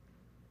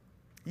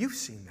 You've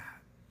seen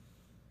that.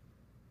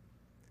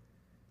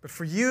 But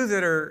for you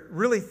that are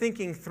really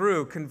thinking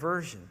through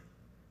conversion,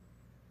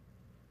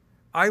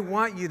 I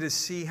want you to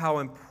see how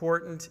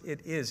important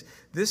it is.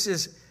 This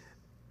is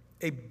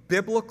a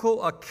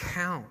biblical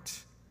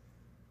account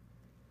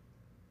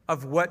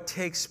of what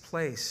takes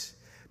place.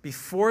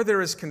 Before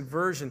there is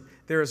conversion,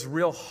 there is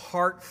real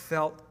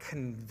heartfelt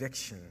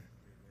conviction.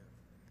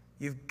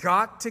 You've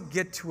got to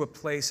get to a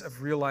place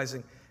of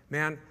realizing,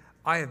 man,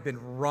 I have been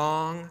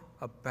wrong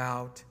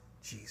about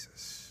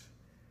Jesus.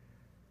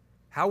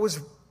 How was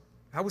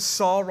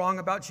Saul wrong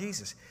about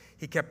Jesus?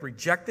 He kept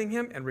rejecting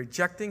him and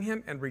rejecting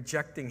him and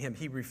rejecting him.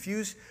 He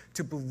refused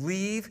to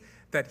believe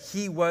that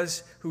he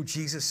was who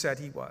Jesus said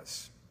he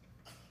was.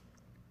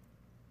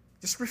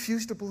 Just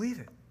refused to believe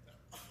it.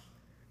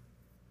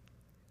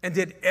 And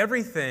did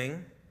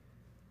everything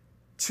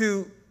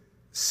to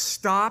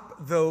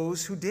stop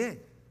those who did.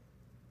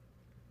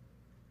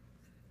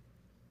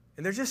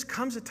 And there just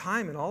comes a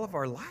time in all of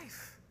our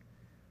life.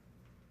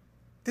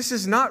 This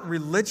is not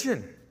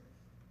religion.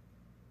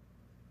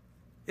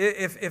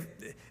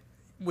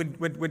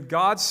 When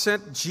God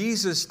sent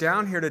Jesus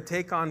down here to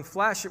take on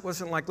flesh, it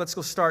wasn't like, let's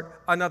go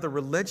start another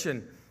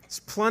religion. There's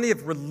plenty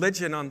of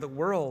religion on the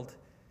world.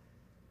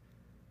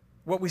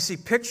 What we see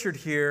pictured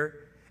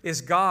here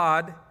is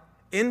God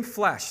in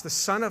flesh, the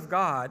Son of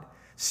God,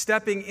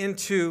 stepping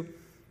into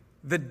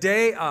the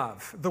day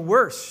of the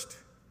worst,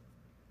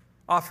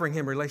 offering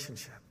him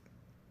relationship.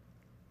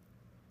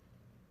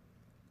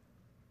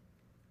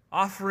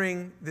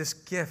 Offering this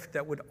gift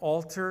that would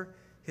alter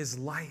his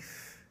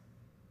life.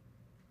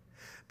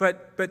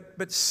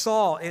 But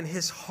Saul, in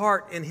his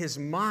heart, in his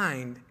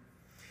mind,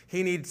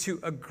 he needed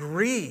to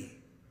agree.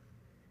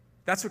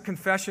 That's what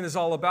confession is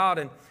all about.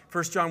 In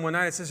 1 John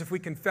 1:9, it says, if we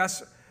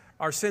confess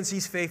our sins,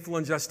 he's faithful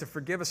and just to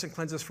forgive us and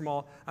cleanse us from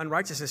all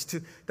unrighteousness.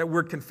 That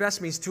word confess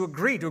means to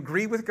agree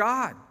with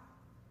God.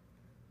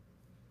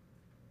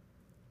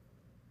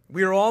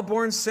 We are all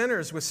born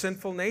sinners with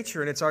sinful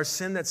nature, and it's our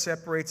sin that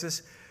separates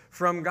us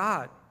from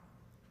God.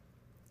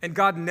 And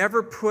God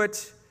never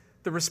put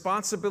the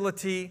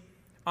responsibility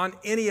on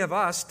any of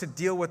us to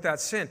deal with that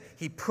sin.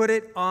 He put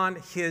it on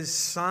his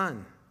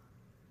Son.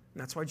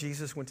 And that's why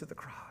Jesus went to the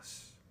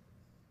cross.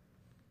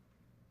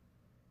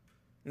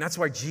 And that's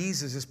why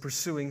Jesus is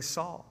pursuing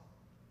Saul.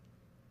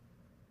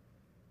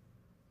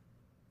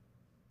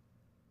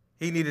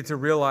 He needed to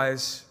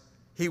realize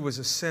he was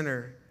a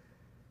sinner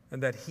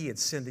and that he had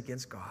sinned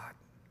against God.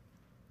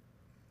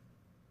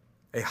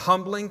 A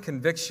humbling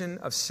conviction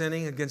of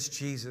sinning against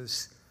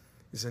Jesus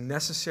is a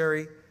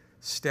necessary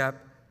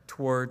step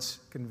towards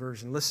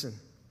conversion. Listen,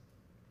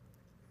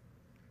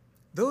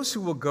 those who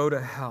will go to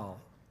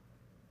hell,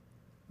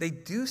 they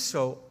do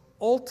so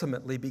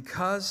ultimately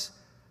because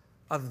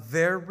of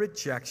their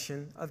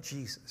rejection of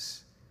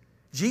Jesus.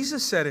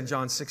 Jesus said in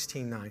John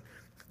 16:9,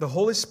 The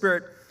Holy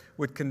Spirit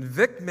would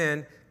convict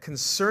men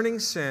concerning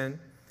sin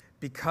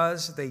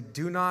because they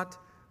do not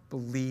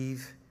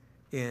believe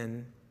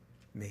in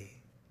me.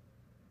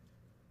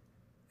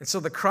 And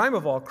so the crime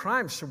of all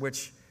crimes for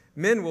which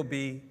men will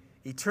be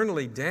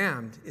eternally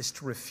damned is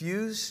to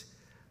refuse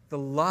the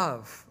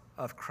love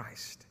of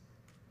Christ,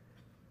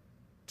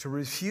 to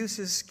refuse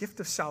his gift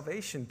of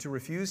salvation, to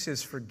refuse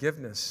his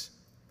forgiveness.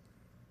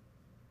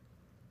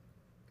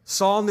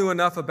 Saul knew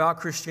enough about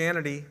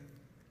Christianity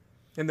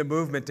and the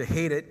movement to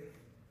hate it.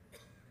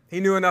 He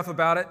knew enough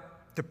about it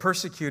to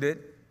persecute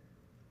it.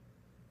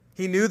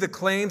 He knew the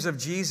claims of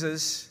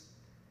Jesus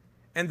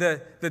and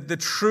the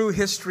true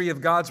history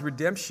of God's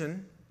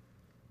redemption.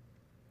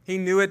 He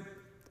knew it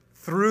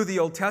through the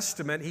Old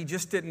Testament. He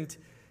just didn't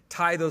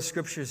tie those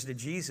scriptures to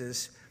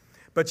Jesus.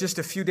 But just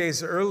a few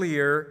days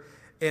earlier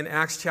in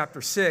Acts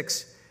chapter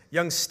 6,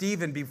 young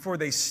Stephen, before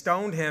they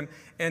stoned him,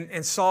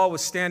 and Saul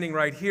was standing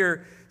right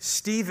here,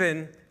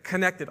 Stephen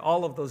connected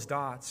all of those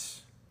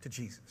dots to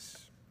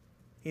Jesus.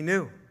 He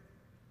knew.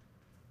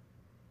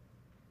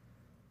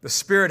 The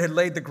Spirit had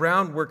laid the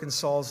groundwork in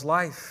Saul's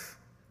life.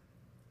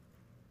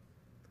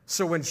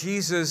 So when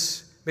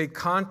Jesus made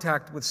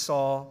contact with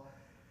Saul,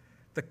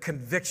 the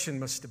conviction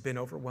must have been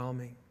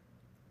overwhelming.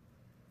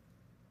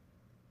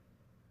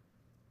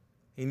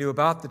 He knew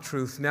about the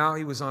truth. Now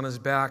he was on his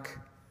back,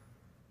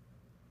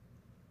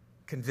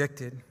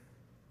 convicted,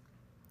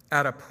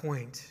 at a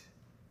point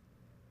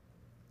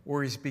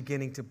where he's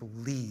beginning to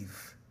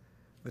believe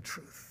the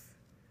truth.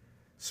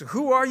 So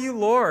who are you,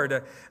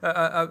 Lord?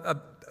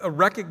 A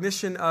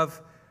recognition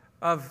of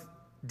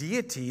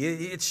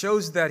deity. It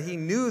shows that he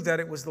knew that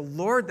it was the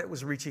Lord that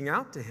was reaching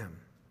out to him.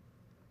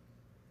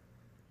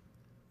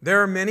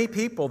 There are many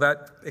people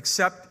that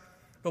accept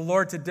the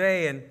Lord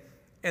today,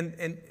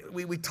 and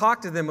we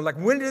talk to them, and like,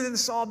 when did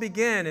this all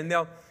begin? And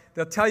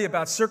they'll tell you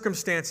about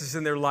circumstances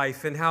in their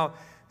life and how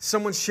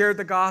someone shared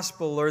the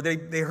gospel or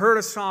they heard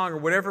a song or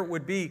whatever it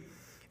would be.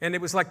 And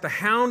it was like the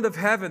hound of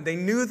heaven. They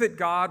knew that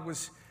God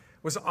was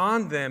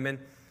on them,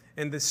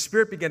 and the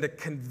Spirit began to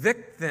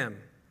convict them.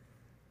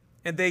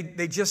 And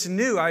they just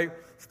knew.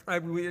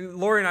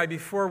 Lori and I,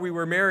 before we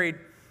were married,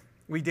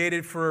 we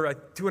dated for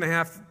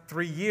 2.5,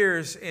 3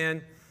 years.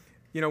 And,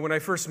 when I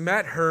first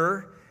met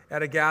her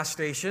at a gas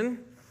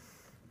station,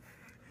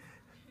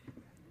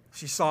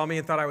 she saw me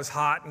and thought I was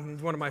hot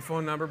and wanted my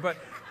phone number, but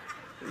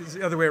it was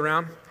the other way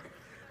around.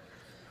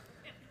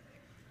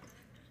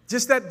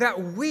 Just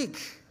that week,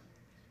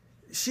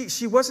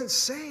 she wasn't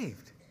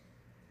saved.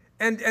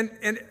 And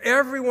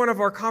every one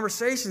of our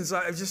conversations,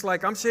 I was just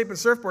like, I'm shaping a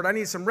surfboard, I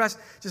need some rest.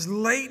 Just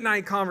late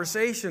night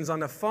conversations on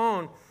the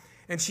phone.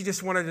 And she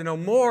just wanted to know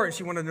more, and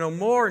she wanted to know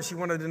more, and she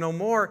wanted to know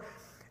more.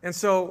 And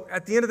so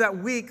at the end of that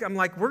week, I'm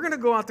like, we're going to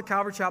go out to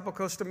Calvary Chapel,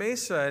 Costa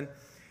Mesa.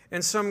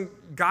 And some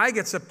guy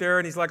gets up there,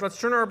 and he's like, let's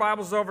turn our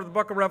Bibles over to the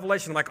book of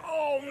Revelation. I'm like,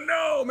 oh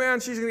no, man,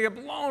 she's going to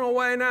get blown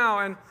away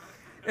now.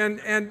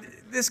 And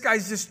this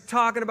guy's just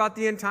talking about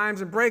the end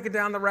times and breaking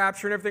down the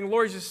rapture and everything.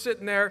 Lori's just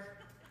sitting there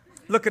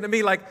looking at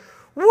me like,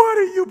 what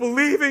are you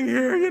believing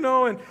here?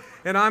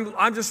 And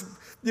I'm just,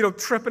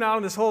 tripping out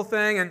on this whole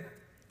thing.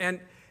 And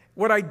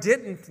what I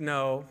didn't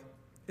know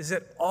is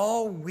that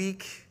all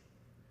week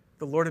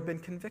the Lord had been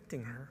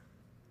convicting her,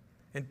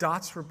 and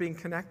dots were being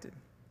connected.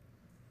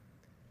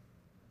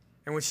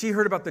 And when she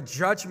heard about the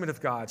judgment of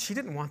God, she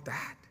didn't want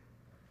that.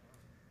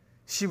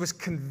 She was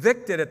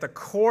convicted at the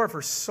core of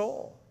her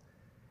soul.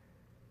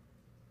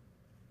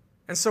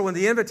 And so when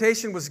the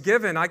invitation was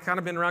given, I kind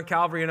of been around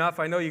Calvary enough.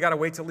 I know you got to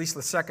wait till at least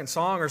the second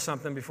song or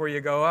something before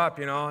you go up,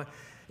 You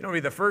don't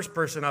be the first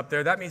person up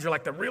there. That means you're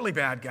like the really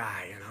bad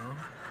guy,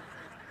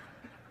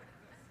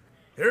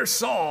 There's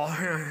Saul.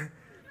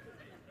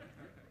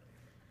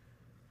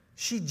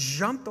 She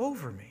jumped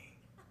over me.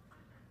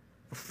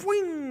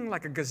 Whing,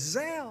 like a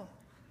gazelle.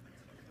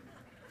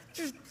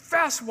 Just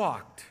fast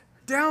walked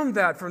down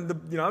that from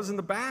I was in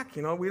the back,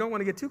 we don't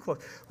want to get too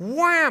close.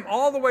 Wham,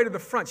 all the way to the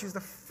front. She was the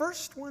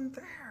first one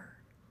there.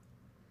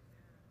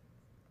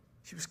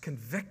 She was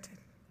convicted.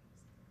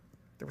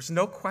 There was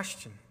no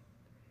question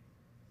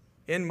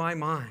in my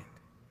mind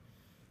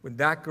when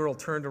that girl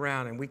turned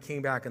around and we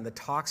came back and the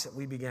talks that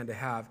we began to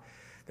have,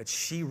 that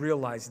she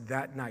realized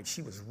that night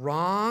she was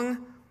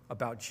wrong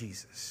about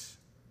Jesus.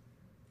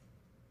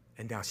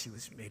 And now she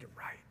was made it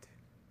right.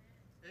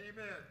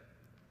 Amen.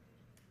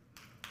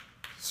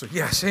 So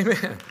yes,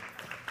 amen.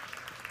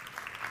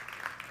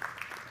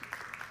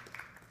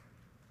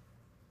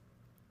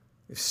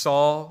 If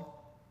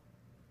Saul,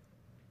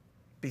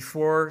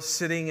 before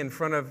standing in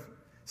front of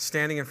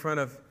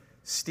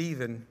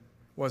Stephen,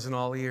 wasn't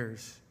all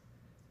ears,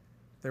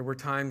 there were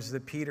times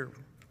that Peter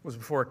was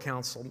before a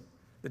council,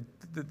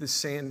 the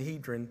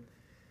Sanhedrin.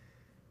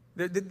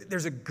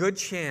 There's a good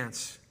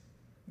chance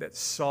that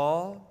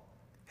Saul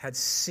had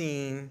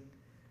seen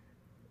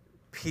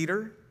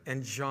Peter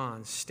and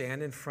John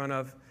stand in front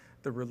of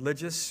the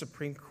religious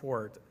Supreme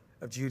Court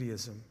of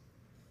Judaism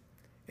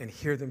and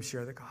hear them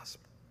share the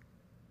gospel.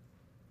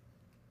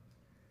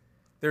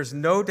 There's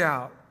no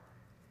doubt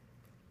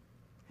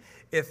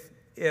if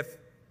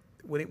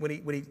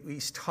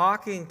he's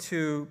talking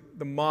to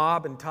the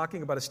mob and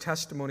talking about his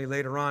testimony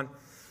later on,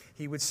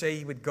 he would say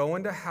he would go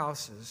into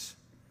houses,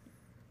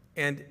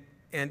 and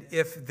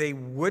if they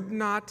would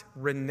not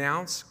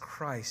renounce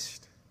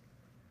Christ,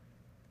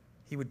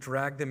 he would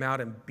drag them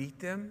out and beat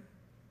them,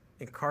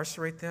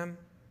 incarcerate them,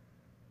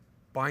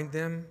 bind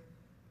them,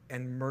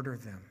 and murder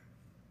them.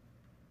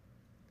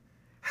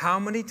 How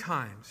many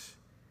times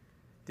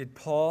did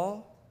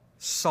Paul,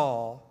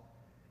 Saul,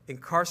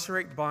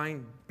 incarcerate,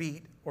 bind,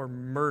 beat, or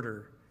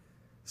murder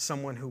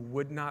someone who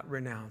would not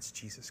renounce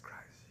Jesus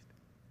Christ?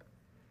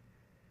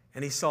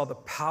 And he saw the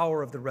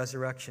power of the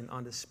resurrection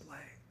on display.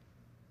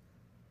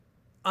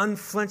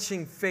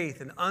 Unflinching faith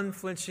and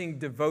unflinching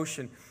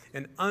devotion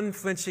and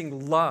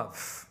unflinching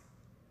love,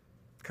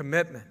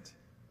 commitment.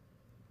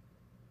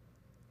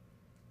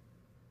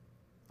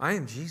 I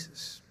am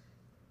Jesus,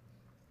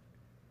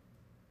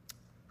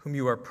 whom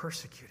you are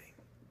persecuting.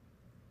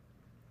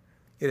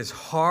 It is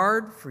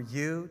hard for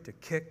you to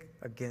kick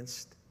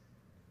against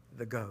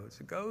the goads.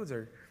 The goads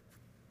are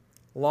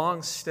a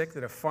long stick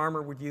that a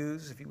farmer would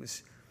use if he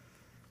was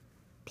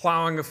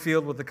plowing a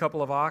field with a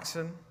couple of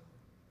oxen.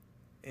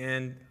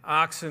 And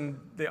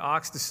the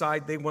ox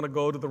decide they want to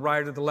go to the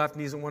right or the left,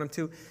 and he doesn't want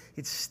them to.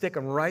 He'd stick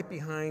them right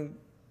behind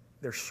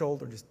their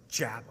shoulder, just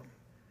jab them.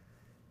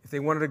 If they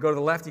wanted to go to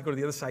the left, he'd go to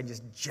the other side and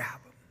just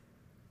jab them.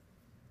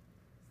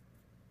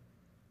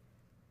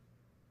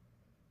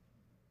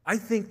 I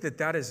think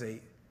that is an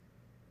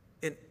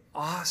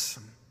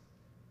awesome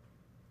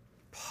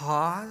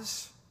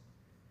pause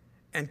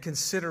and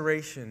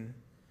consideration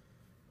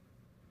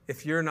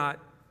if you're not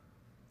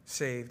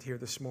saved here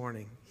this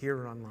morning, here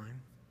or online.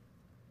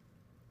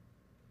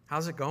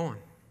 How's it going?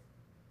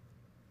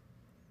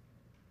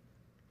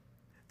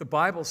 The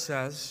Bible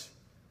says,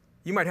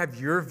 you might have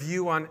your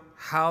view on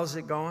how's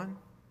it going.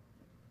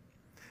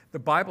 The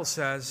Bible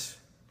says,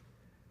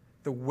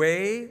 the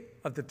way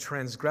of the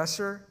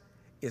transgressor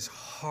is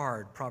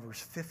hard.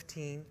 Proverbs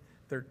 15:13.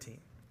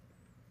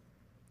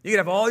 You could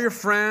have all your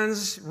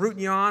friends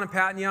rooting you on and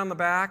patting you on the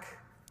back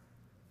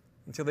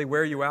until they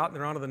wear you out and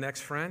they're on to the next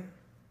friend.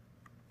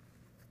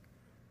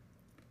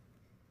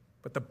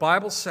 But the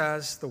Bible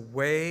says the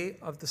way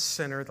of the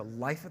sinner, the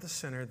life of the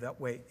sinner,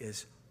 that way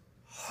is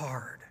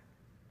hard.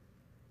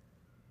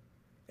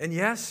 And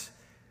yes,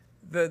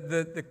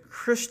 the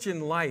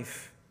Christian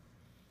life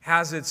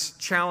has its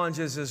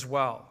challenges as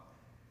well.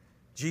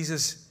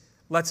 Jesus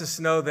lets us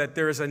know that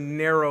there is a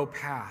narrow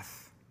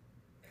path.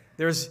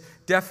 There's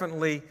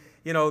definitely,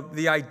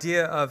 the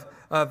idea of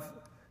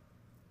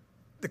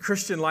the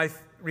Christian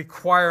life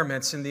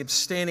requirements and the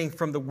abstaining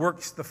from the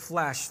works of the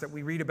flesh that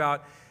we read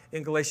about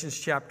in Galatians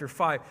chapter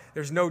 5.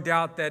 There's no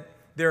doubt that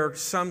there are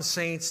some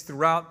saints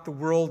throughout the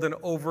world and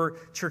over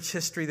church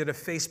history that have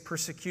faced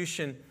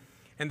persecution,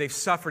 and they've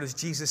suffered as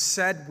Jesus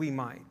said we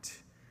might.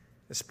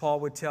 As Paul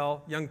would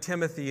tell young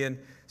Timothy in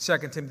 2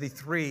 Timothy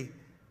 3,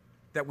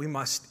 that we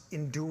must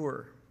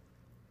endure.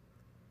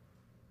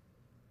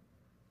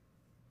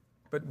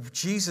 But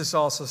Jesus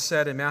also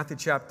said in Matthew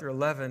chapter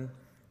 11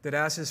 that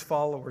as his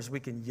followers we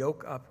can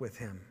yoke up with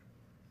him.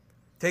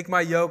 Take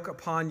my yoke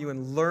upon you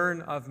and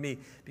learn of me,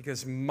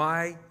 because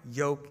my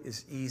yoke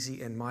is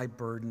easy and my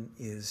burden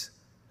is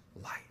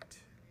light.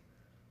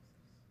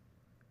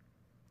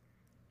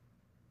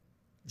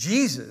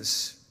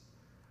 Jesus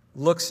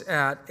looks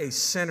at a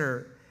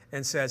sinner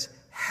and says,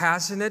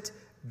 hasn't it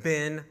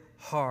been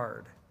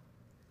hard?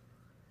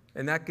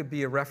 And that could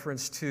be a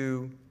reference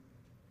to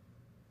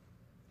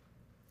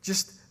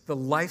just the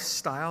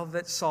lifestyle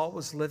that Saul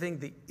was living,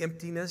 the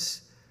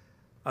emptiness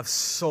of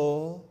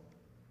soul,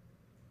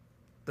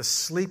 the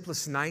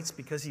sleepless nights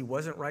because he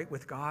wasn't right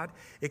with God.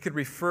 It could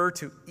refer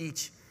to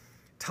each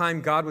time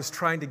God was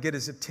trying to get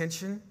his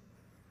attention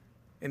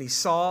and he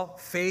saw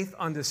faith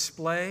on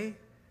display,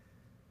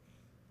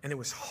 and it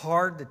was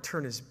hard to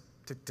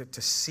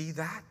to see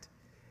that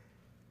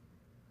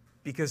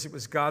because it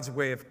was God's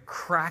way of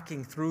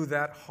cracking through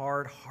that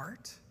hard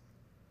heart.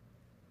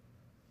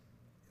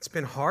 It's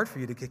been hard for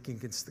you to kick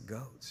against the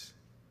goads.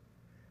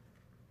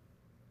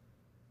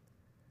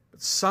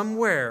 But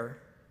somewhere,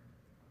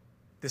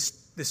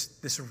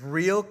 this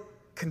real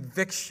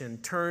conviction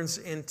turns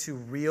into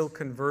real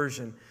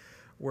conversion,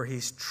 where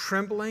he's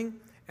trembling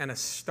and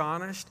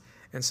astonished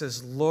and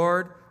says,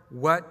 Lord,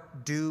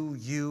 what do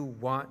you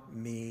want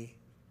me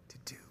to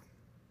do?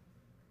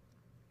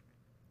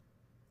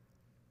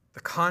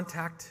 The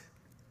contact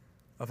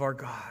of our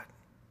God,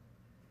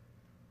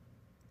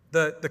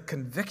 the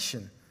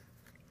conviction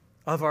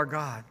of our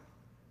God,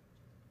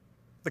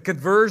 the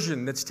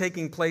conversion that's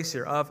taking place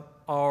here of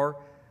our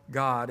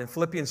God. In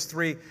Philippians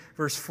 3,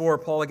 verse 4,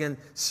 Paul again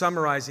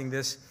summarizing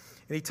this,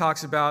 and he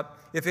talks about,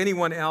 if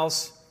anyone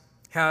else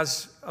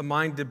has a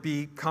mind to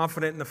be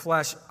confident in the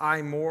flesh,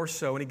 I more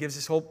so. And he gives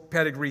this whole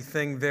pedigree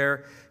thing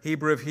there,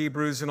 Hebrew of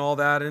Hebrews and all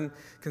that, and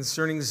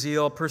concerning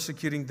zeal,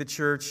 persecuting the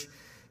church,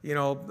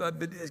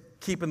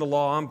 keeping the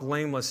law, I'm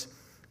blameless.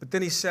 But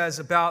then he says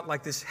about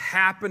like this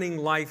happening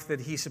life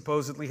that he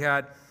supposedly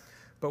had,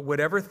 but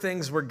whatever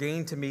things were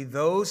gained to me,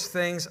 those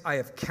things I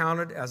have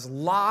counted as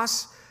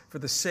loss for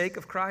the sake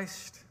of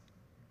Christ.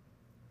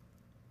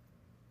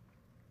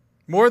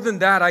 More than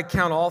that, I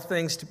count all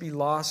things to be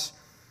loss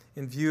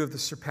in view of the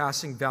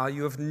surpassing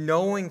value of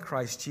knowing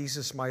Christ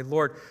Jesus my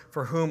Lord,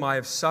 for whom I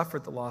have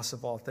suffered the loss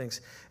of all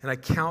things. And I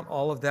count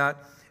all of that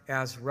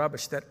as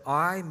rubbish, that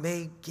I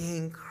may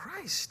gain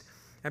Christ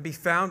and be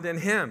found in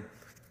him,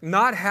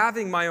 not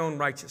having my own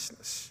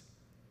righteousness,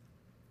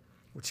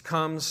 which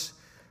comes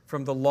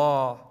from the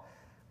law,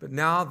 but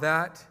now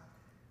that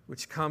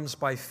which comes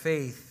by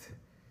faith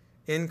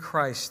in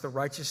Christ, the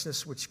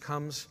righteousness which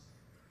comes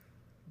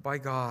by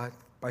God,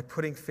 by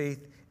putting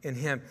faith in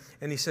him.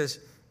 And he says,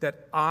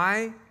 that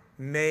I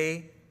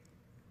may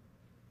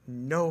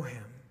know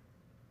him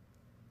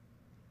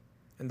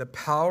and the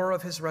power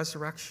of his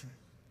resurrection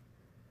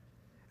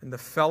and the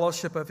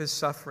fellowship of his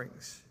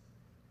sufferings,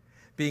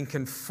 being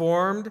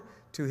conformed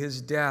to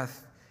his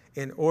death,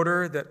 in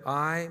order that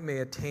I may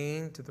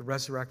attain to the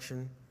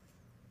resurrection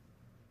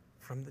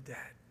from the dead.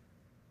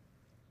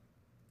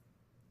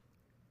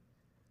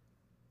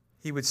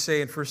 He would say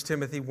in 1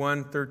 Timothy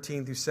 1,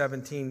 13 through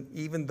 17,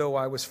 even though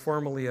I was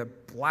formerly a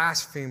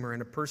blasphemer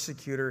and a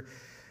persecutor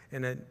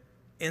and an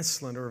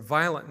insolent or a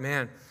violent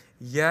man,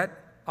 yet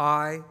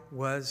I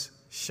was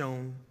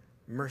shown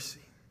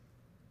mercy.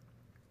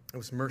 I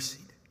was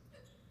mercied.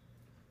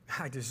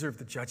 I deserve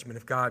the judgment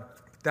of God.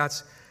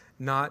 That's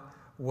not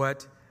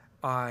what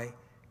I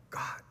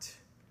got.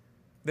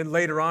 Then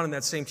later on in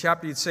that same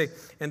chapter, you'd say,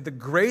 and the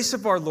grace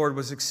of our Lord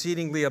was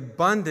exceedingly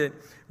abundant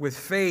with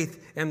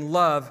faith and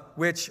love,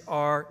 which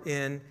are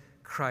in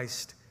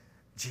Christ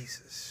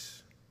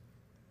Jesus.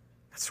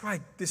 That's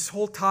why this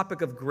whole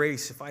topic of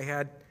grace, I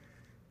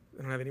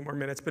don't have any more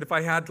minutes, but if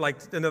I had like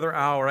another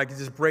hour, I could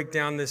just break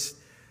down this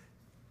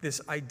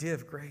idea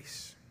of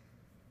grace.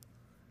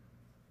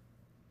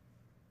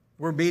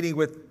 We're meeting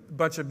with a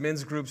bunch of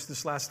men's groups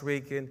this last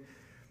week, and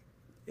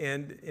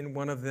in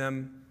one of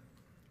them,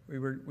 we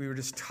were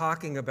just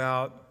talking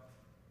about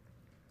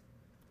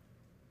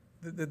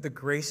the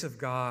grace of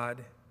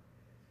God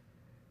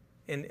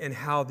and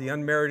how the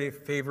unmerited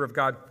favor of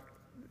God,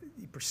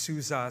 he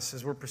pursues us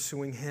as we're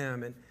pursuing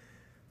him,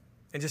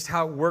 and just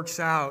how it works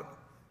out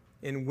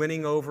in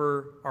winning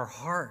over our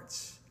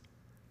hearts.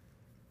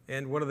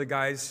 And one of the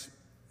guys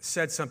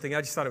said something,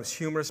 I just thought it was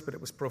humorous, but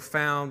it was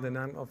profound, and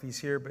I don't know if he's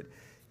here, but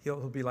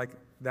he'll be like,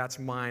 that's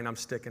mine, I'm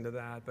sticking to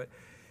that. But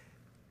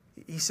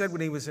he said when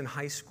he was in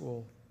high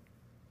school,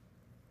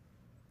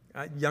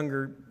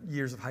 younger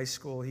years of high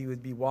school, he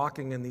would be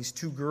walking and these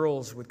two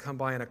girls would come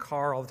by in a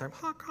car all the time,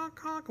 honk, honk,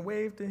 honk,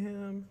 wave to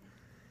him.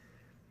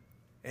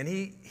 And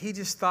he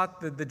just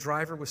thought that the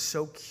driver was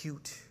so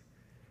cute.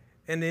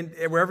 And then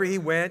wherever he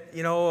went,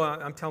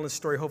 I'm telling this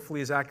story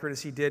hopefully as accurate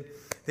as he did,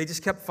 they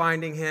just kept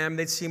finding him.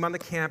 They'd see him on the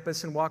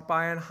campus and walk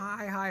by and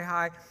hi, hi,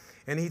 hi.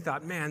 And he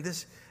thought, man,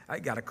 I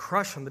got a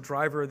crush on the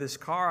driver of this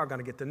car. I'm going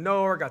to get to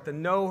know her, got to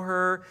know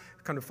her,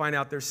 come to find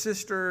out they're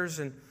sisters.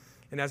 And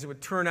as it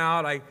would turn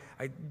out, I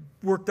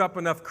worked up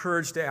enough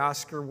courage to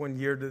ask her one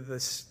year to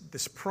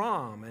this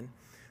prom. And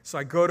so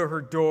I go to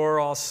her door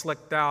all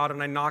slicked out,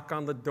 and I knock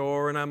on the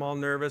door, and I'm all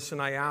nervous,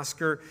 and I ask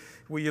her,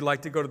 will you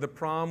like to go to the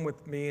prom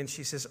with me? And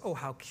she says, oh,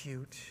 how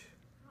cute.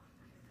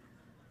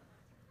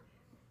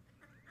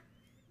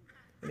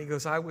 And he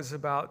goes, I was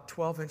about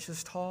 12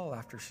 inches tall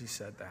after she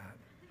said that.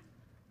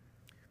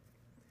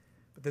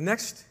 But the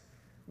next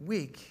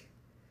week,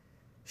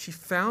 she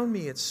found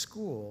me at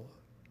school,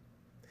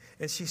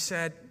 and she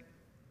said,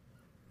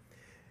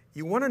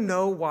 you want to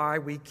know why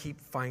we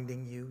keep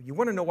finding you? You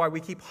want to know why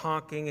we keep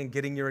honking and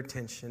getting your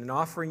attention and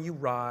offering you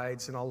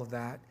rides and all of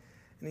that?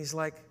 And he's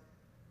like,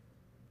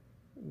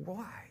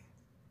 why?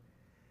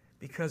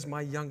 Because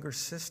my younger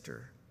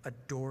sister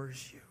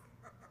adores you.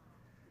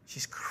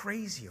 She's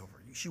crazy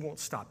over you. She won't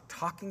stop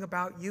talking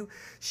about you.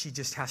 She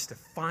just has to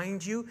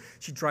find you.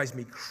 She drives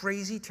me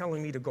crazy,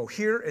 telling me to go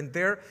here and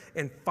there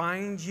and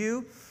find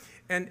you.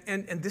 And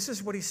this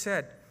is what he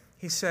said.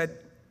 He said,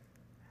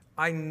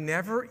 I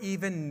never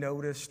even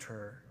noticed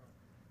her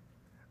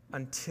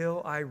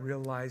until I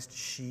realized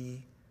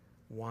she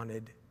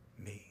wanted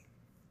me.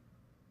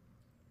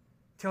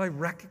 Until I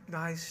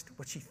recognized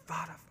what she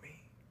thought of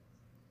me.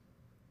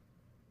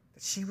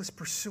 That she was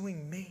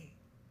pursuing me.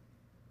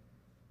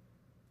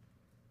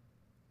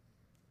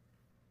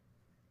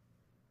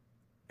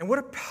 And what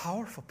a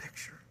powerful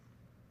picture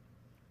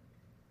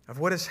of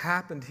what has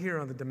happened here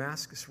on the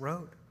Damascus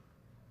Road.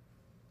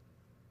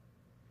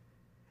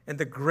 And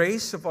the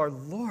grace of our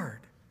Lord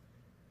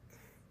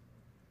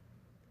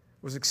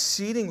was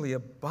exceedingly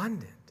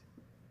abundant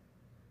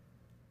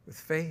with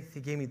faith. He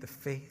gave me the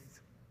faith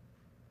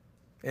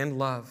and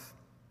love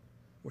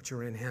which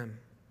are in him.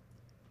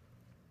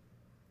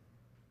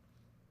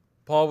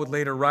 Paul would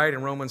later write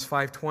in Romans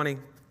 5:20,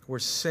 where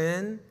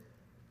sin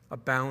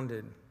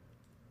abounded,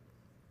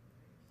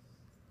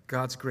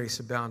 God's grace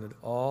abounded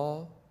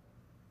all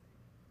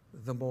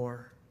the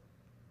more.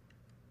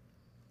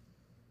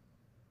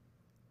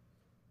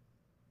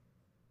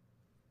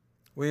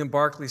 William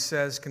Barclay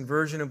says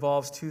conversion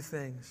involves two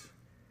things: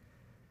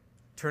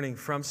 turning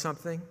from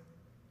something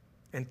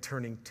and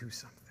turning to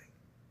something.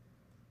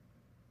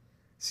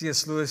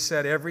 C.S. Lewis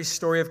said, every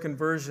story of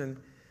conversion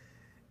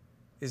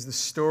is the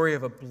story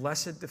of a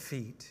blessed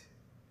defeat.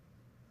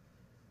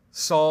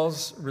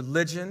 Saul's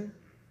religion,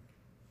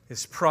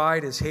 his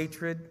pride, his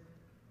hatred,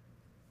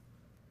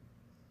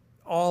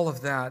 all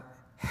of that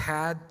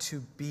had to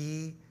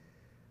be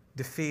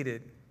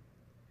defeated,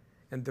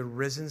 and the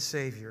risen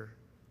Savior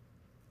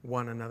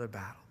won another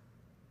battle.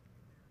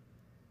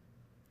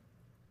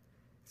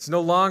 It's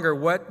no longer,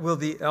 what will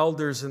the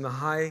elders and the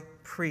high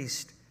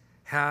priest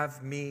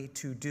have me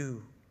to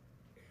do?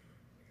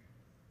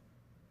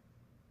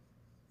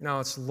 Now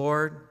it's,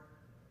 Lord,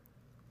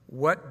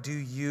 what do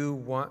you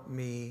want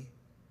me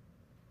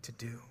to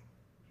do?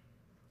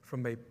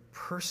 From a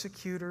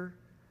persecutor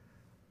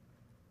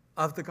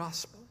of the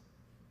gospel,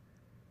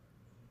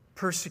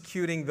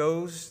 persecuting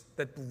those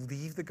that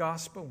believe the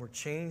gospel and were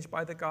changed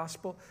by the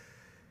gospel,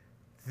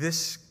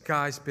 this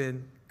guy's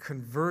been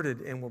converted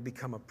and will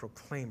become a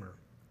proclaimer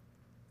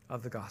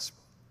of the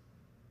gospel.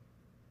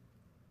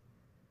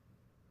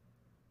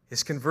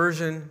 His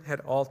conversion had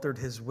altered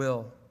his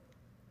will.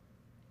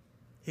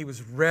 He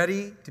was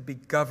ready to be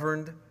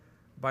governed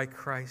by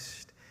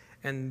Christ.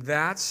 And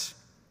that's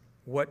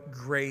what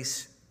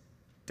grace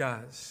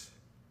does.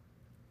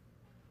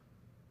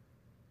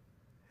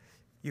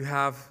 You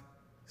have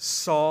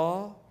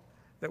Saul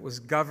that was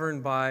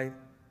governed by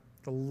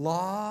the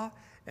law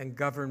and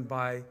governed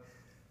by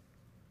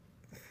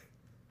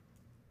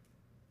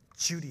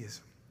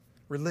Judaism,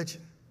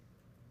 religion.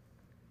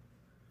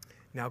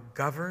 Now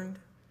governed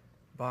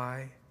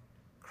by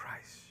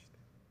Christ.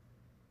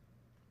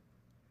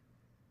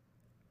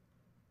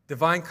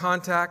 Divine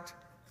contact,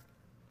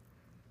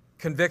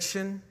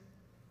 conviction,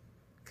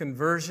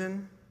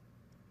 conversion,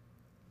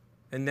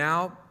 and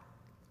now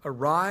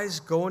arise,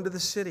 go into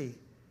the city,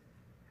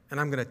 and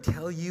I'm going to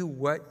tell you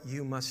what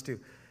you must do.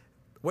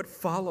 What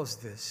follows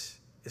this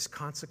is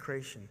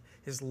consecration.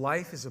 His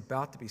life is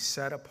about to be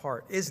set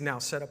apart, is now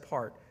set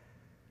apart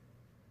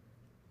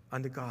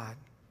unto God.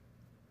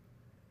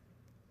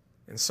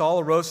 And Saul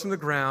arose from the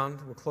ground.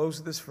 We'll close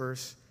with this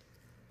verse.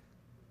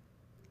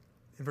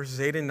 In verses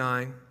 8 and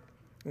 9,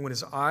 and when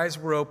his eyes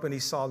were open, he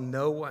saw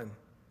no one.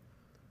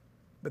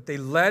 But they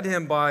led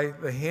him by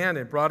the hand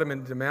and brought him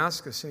into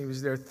Damascus, and he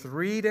was there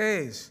 3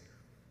 days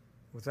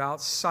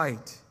without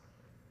sight,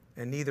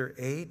 and neither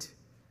ate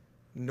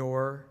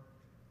nor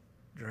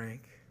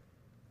drank.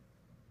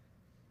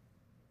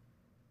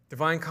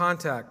 Divine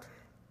contact,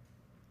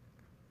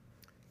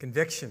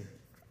 conviction,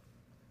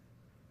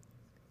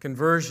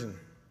 conversion,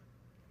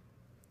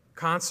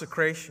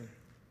 consecration,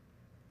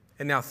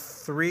 and now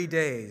 3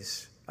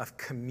 days of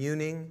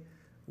communing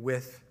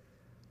with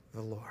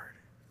the Lord.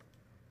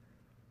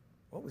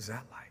 What was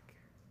that like?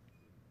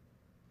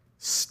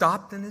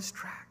 Stopped in his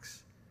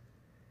tracks.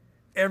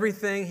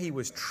 Everything he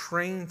was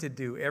trained to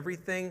do,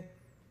 everything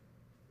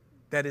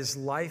that his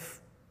life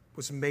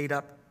was made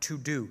up to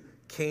do,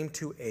 came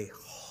to a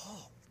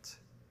halt.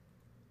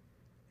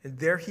 And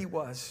there he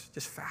was,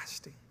 just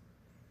fasting.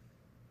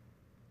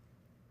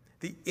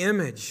 The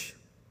image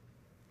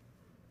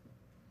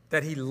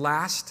that he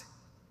last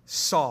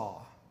saw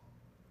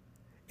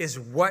is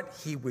what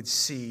he would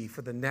see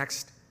for the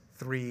next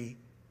 3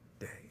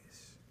 days.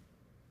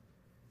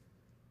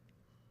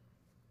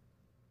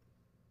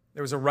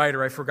 There was a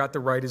writer, I forgot to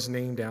write his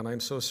name down. I'm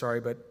so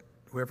sorry, but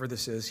whoever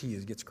this is, he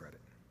gets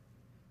credit.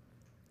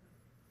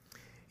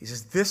 He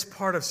says, this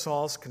part of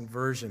Saul's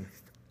conversion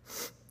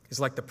is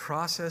like the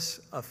process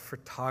of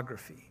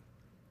photography.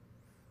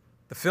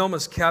 The film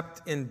is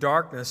kept in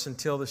darkness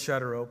until the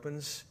shutter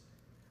opens.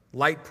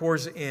 Light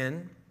pours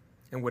in,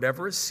 and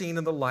whatever is seen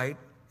in the light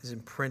is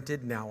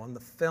imprinted now on the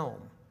film.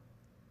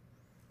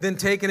 Then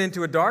taken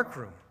into a dark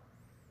room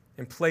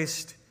and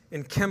placed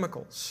in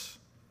chemicals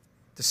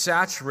to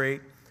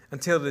saturate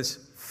until it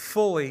is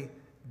fully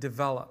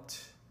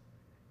developed.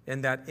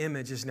 And that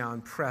image is now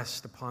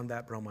impressed upon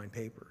that bromine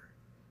paper.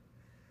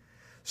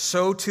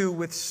 So too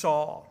with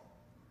Saul.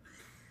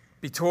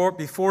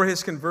 Before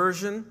his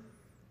conversion,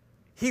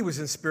 he was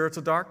in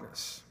spiritual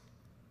darkness.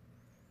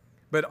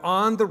 But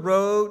on the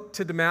road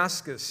to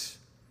Damascus,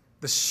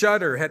 the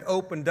shutter had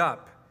opened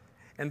up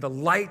and the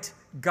light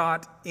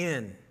got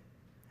in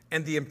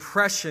and the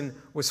impression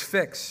was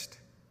fixed.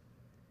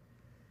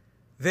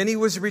 Then he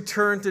was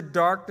returned to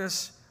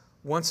darkness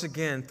once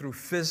again through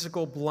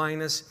physical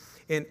blindness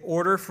in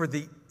order for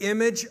the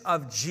image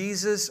of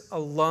Jesus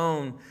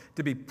alone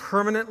to be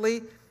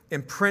permanently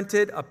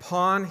imprinted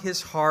upon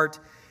his heart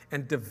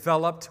and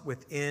developed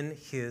within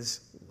his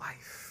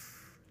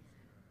life.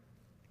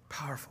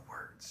 Powerful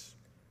words.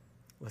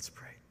 Let's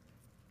pray.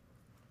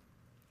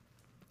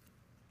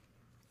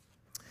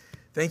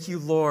 Thank you,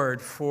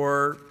 Lord,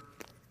 for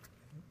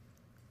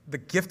the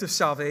gift of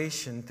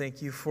salvation.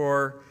 Thank you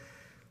for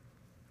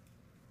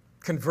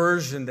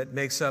conversion that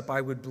makes up, I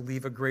would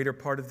believe, a greater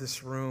part of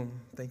this room.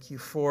 Thank you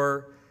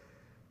for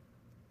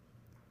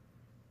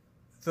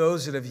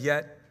those that have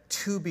yet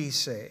to be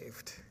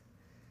saved,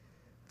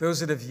 those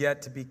that have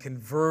yet to be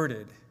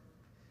converted.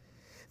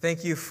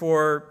 Thank you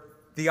for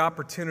the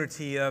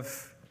opportunity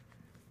of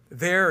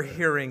their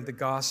hearing the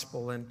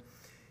gospel and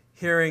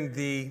hearing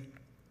the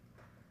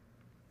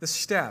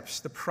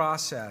steps, the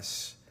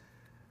process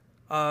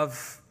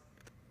of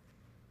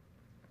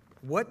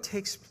what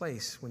takes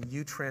place when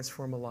you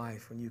transform a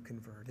life, when you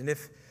convert. And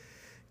if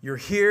you're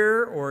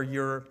here or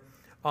you're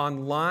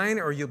online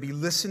or you'll be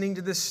listening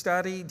to this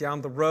study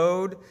down the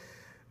road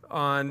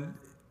on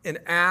an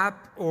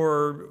app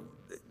or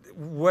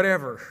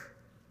whatever,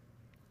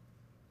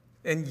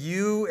 and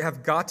you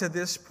have got to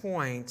this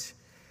point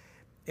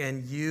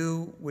and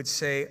you would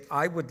say,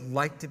 I would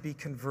like to be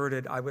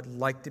converted, I would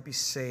like to be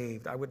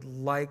saved, I would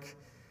like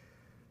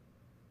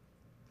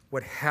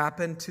what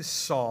happened to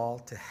Saul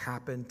to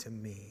happen to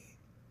me.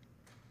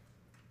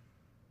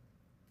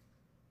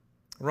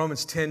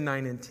 Romans 10,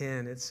 9 and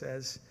 10, it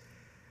says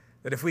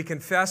that if we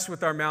confess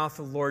with our mouth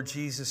the Lord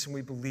Jesus and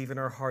we believe in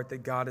our heart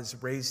that God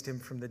has raised him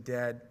from the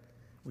dead,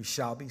 we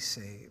shall be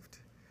saved.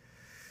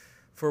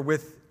 For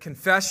with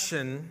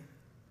confession,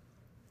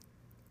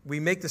 we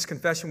make this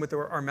confession with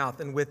our mouth,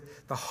 and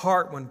with the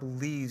heart one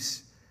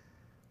believes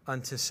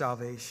unto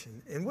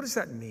salvation. And what does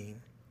that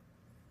mean?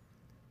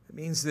 It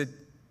means that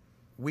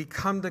we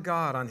come to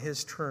God on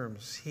his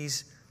terms.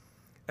 He's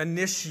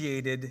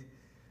initiated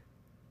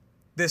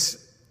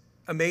this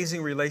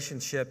amazing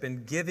relationship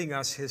in giving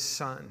us his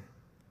Son.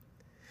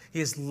 He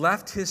has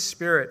left his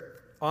Spirit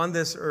on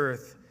this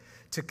earth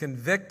to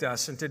convict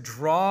us and to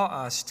draw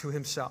us to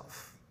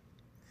himself.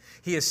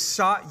 He has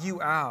sought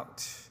you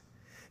out.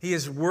 He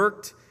has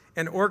worked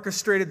and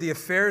orchestrated the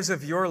affairs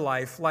of your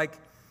life, like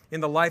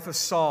in the life of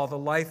Saul, the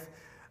life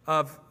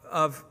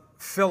of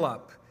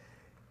Philip,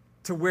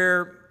 to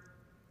where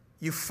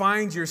you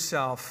find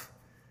yourself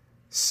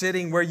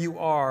sitting where you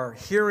are,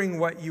 hearing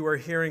what you are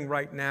hearing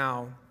right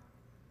now.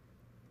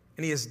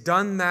 And he has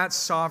done that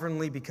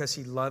sovereignly because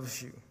he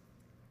loves you.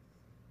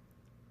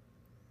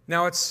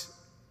 Now it's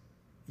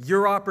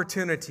your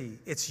opportunity.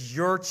 It's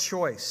your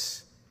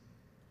choice.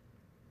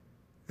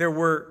 There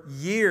were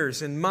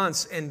years and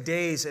months and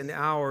days and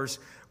hours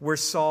where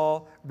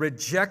Saul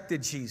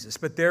rejected Jesus.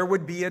 But there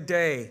would be a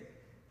day,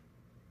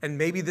 and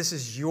maybe this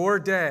is your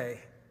day,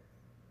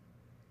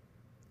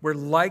 where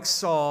like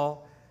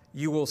Saul,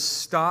 you will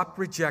stop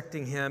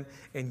rejecting him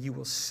and you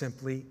will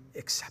simply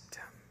accept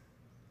him.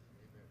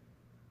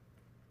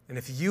 And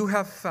if you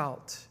have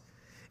felt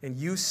and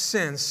you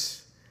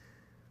sense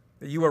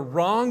that you are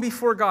wrong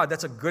before God,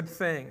 that's a good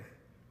thing.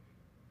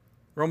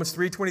 Romans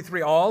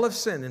 3:23, all have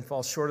sinned and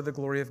fall short of the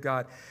glory of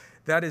God.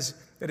 That is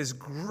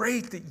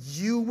great that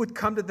you would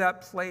come to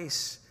that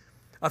place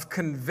of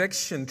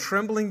conviction,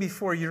 trembling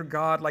before your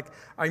God, like,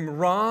 I'm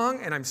wrong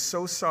and I'm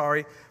so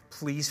sorry.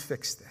 Please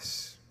fix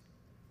this.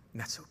 And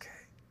that's okay.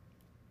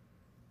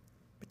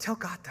 But tell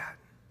God that.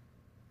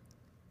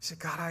 You say,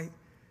 God,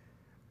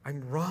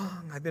 I'm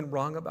wrong. I've been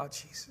wrong about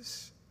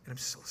Jesus, and I'm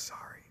so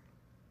sorry.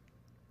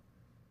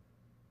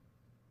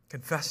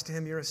 Confess to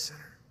him you're a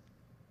sinner.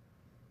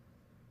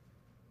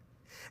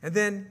 And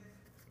then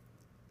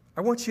I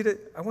want you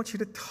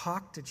to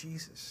talk to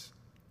Jesus.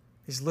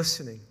 He's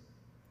listening.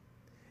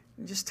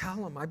 And just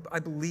tell him, I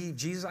believe,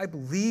 Jesus, I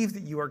believe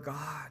that you are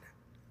God.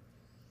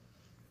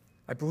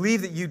 I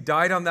believe that you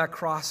died on that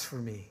cross for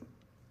me.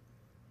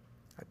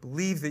 I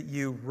believe that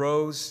you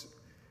rose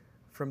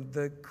from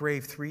the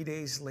grave 3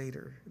 days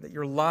later, that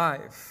you're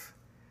alive.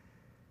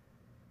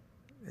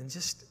 And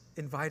just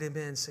invite him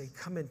in and say,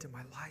 come into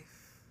my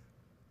life.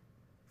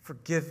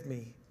 Forgive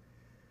me.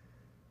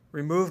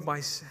 Remove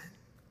my sin.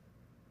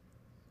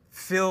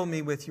 Fill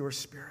me with your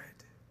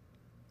Spirit.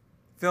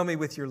 Fill me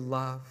with your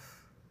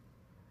love.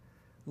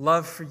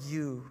 Love for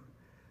you.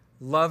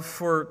 Love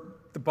for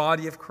the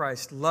body of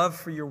Christ. Love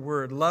for your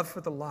word. Love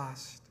for the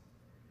lost.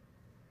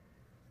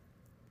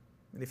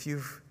 And if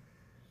you've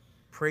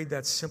prayed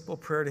that simple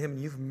prayer to him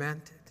and you've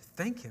meant it,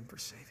 thank him for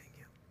saving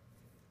you.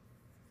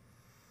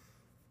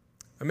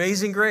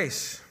 Amazing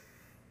grace.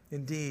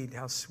 Indeed,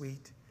 how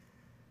sweet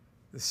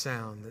the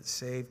sound that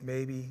saved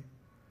maybe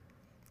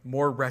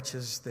more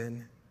wretches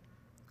than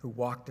who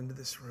walked into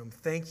this room.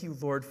 Thank you,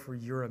 Lord, for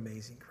your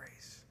amazing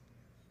grace.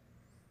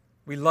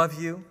 We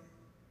love you.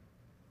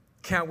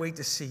 Can't wait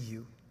to see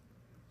you.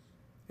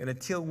 And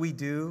until we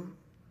do,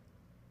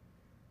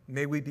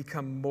 may we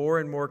become more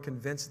and more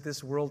convinced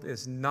this world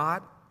is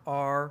not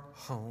our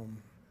home.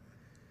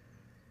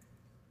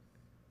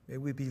 May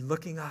we be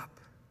looking up.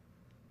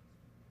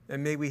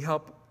 And may we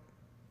help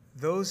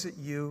those that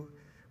you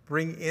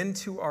bring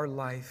into our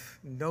life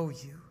know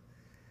you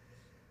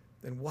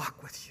and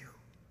walk with you.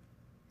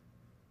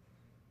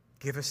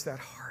 Give us that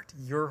heart,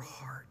 your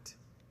heart.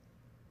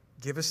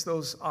 Give us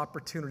those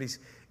opportunities,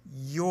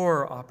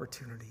 your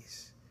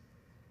opportunities.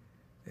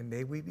 And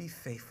may we be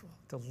faithful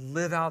to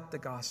live out the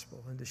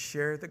gospel and to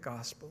share the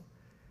gospel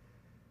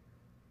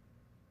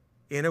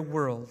in a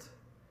world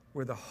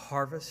where the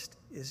harvest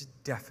is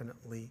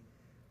definitely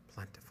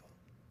plentiful.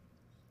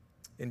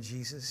 In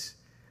Jesus,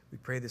 we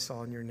pray this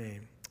all in your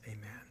name.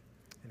 Amen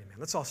and amen.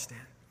 Let's all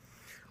stand.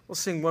 We'll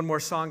sing one more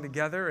song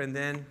together, and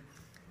then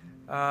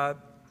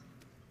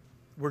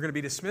we're going to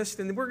be dismissed.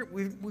 And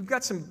we've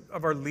got some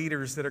of our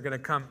leaders that are going to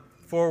come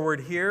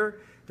forward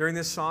here during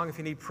this song if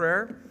you need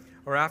prayer.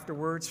 or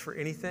afterwards for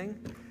anything,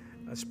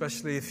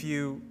 especially if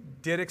you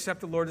did accept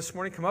the Lord this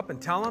morning, come up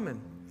and tell them,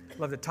 and I'd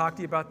love to talk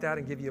to you about that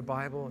and give you a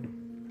Bible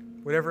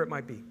and whatever it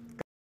might be.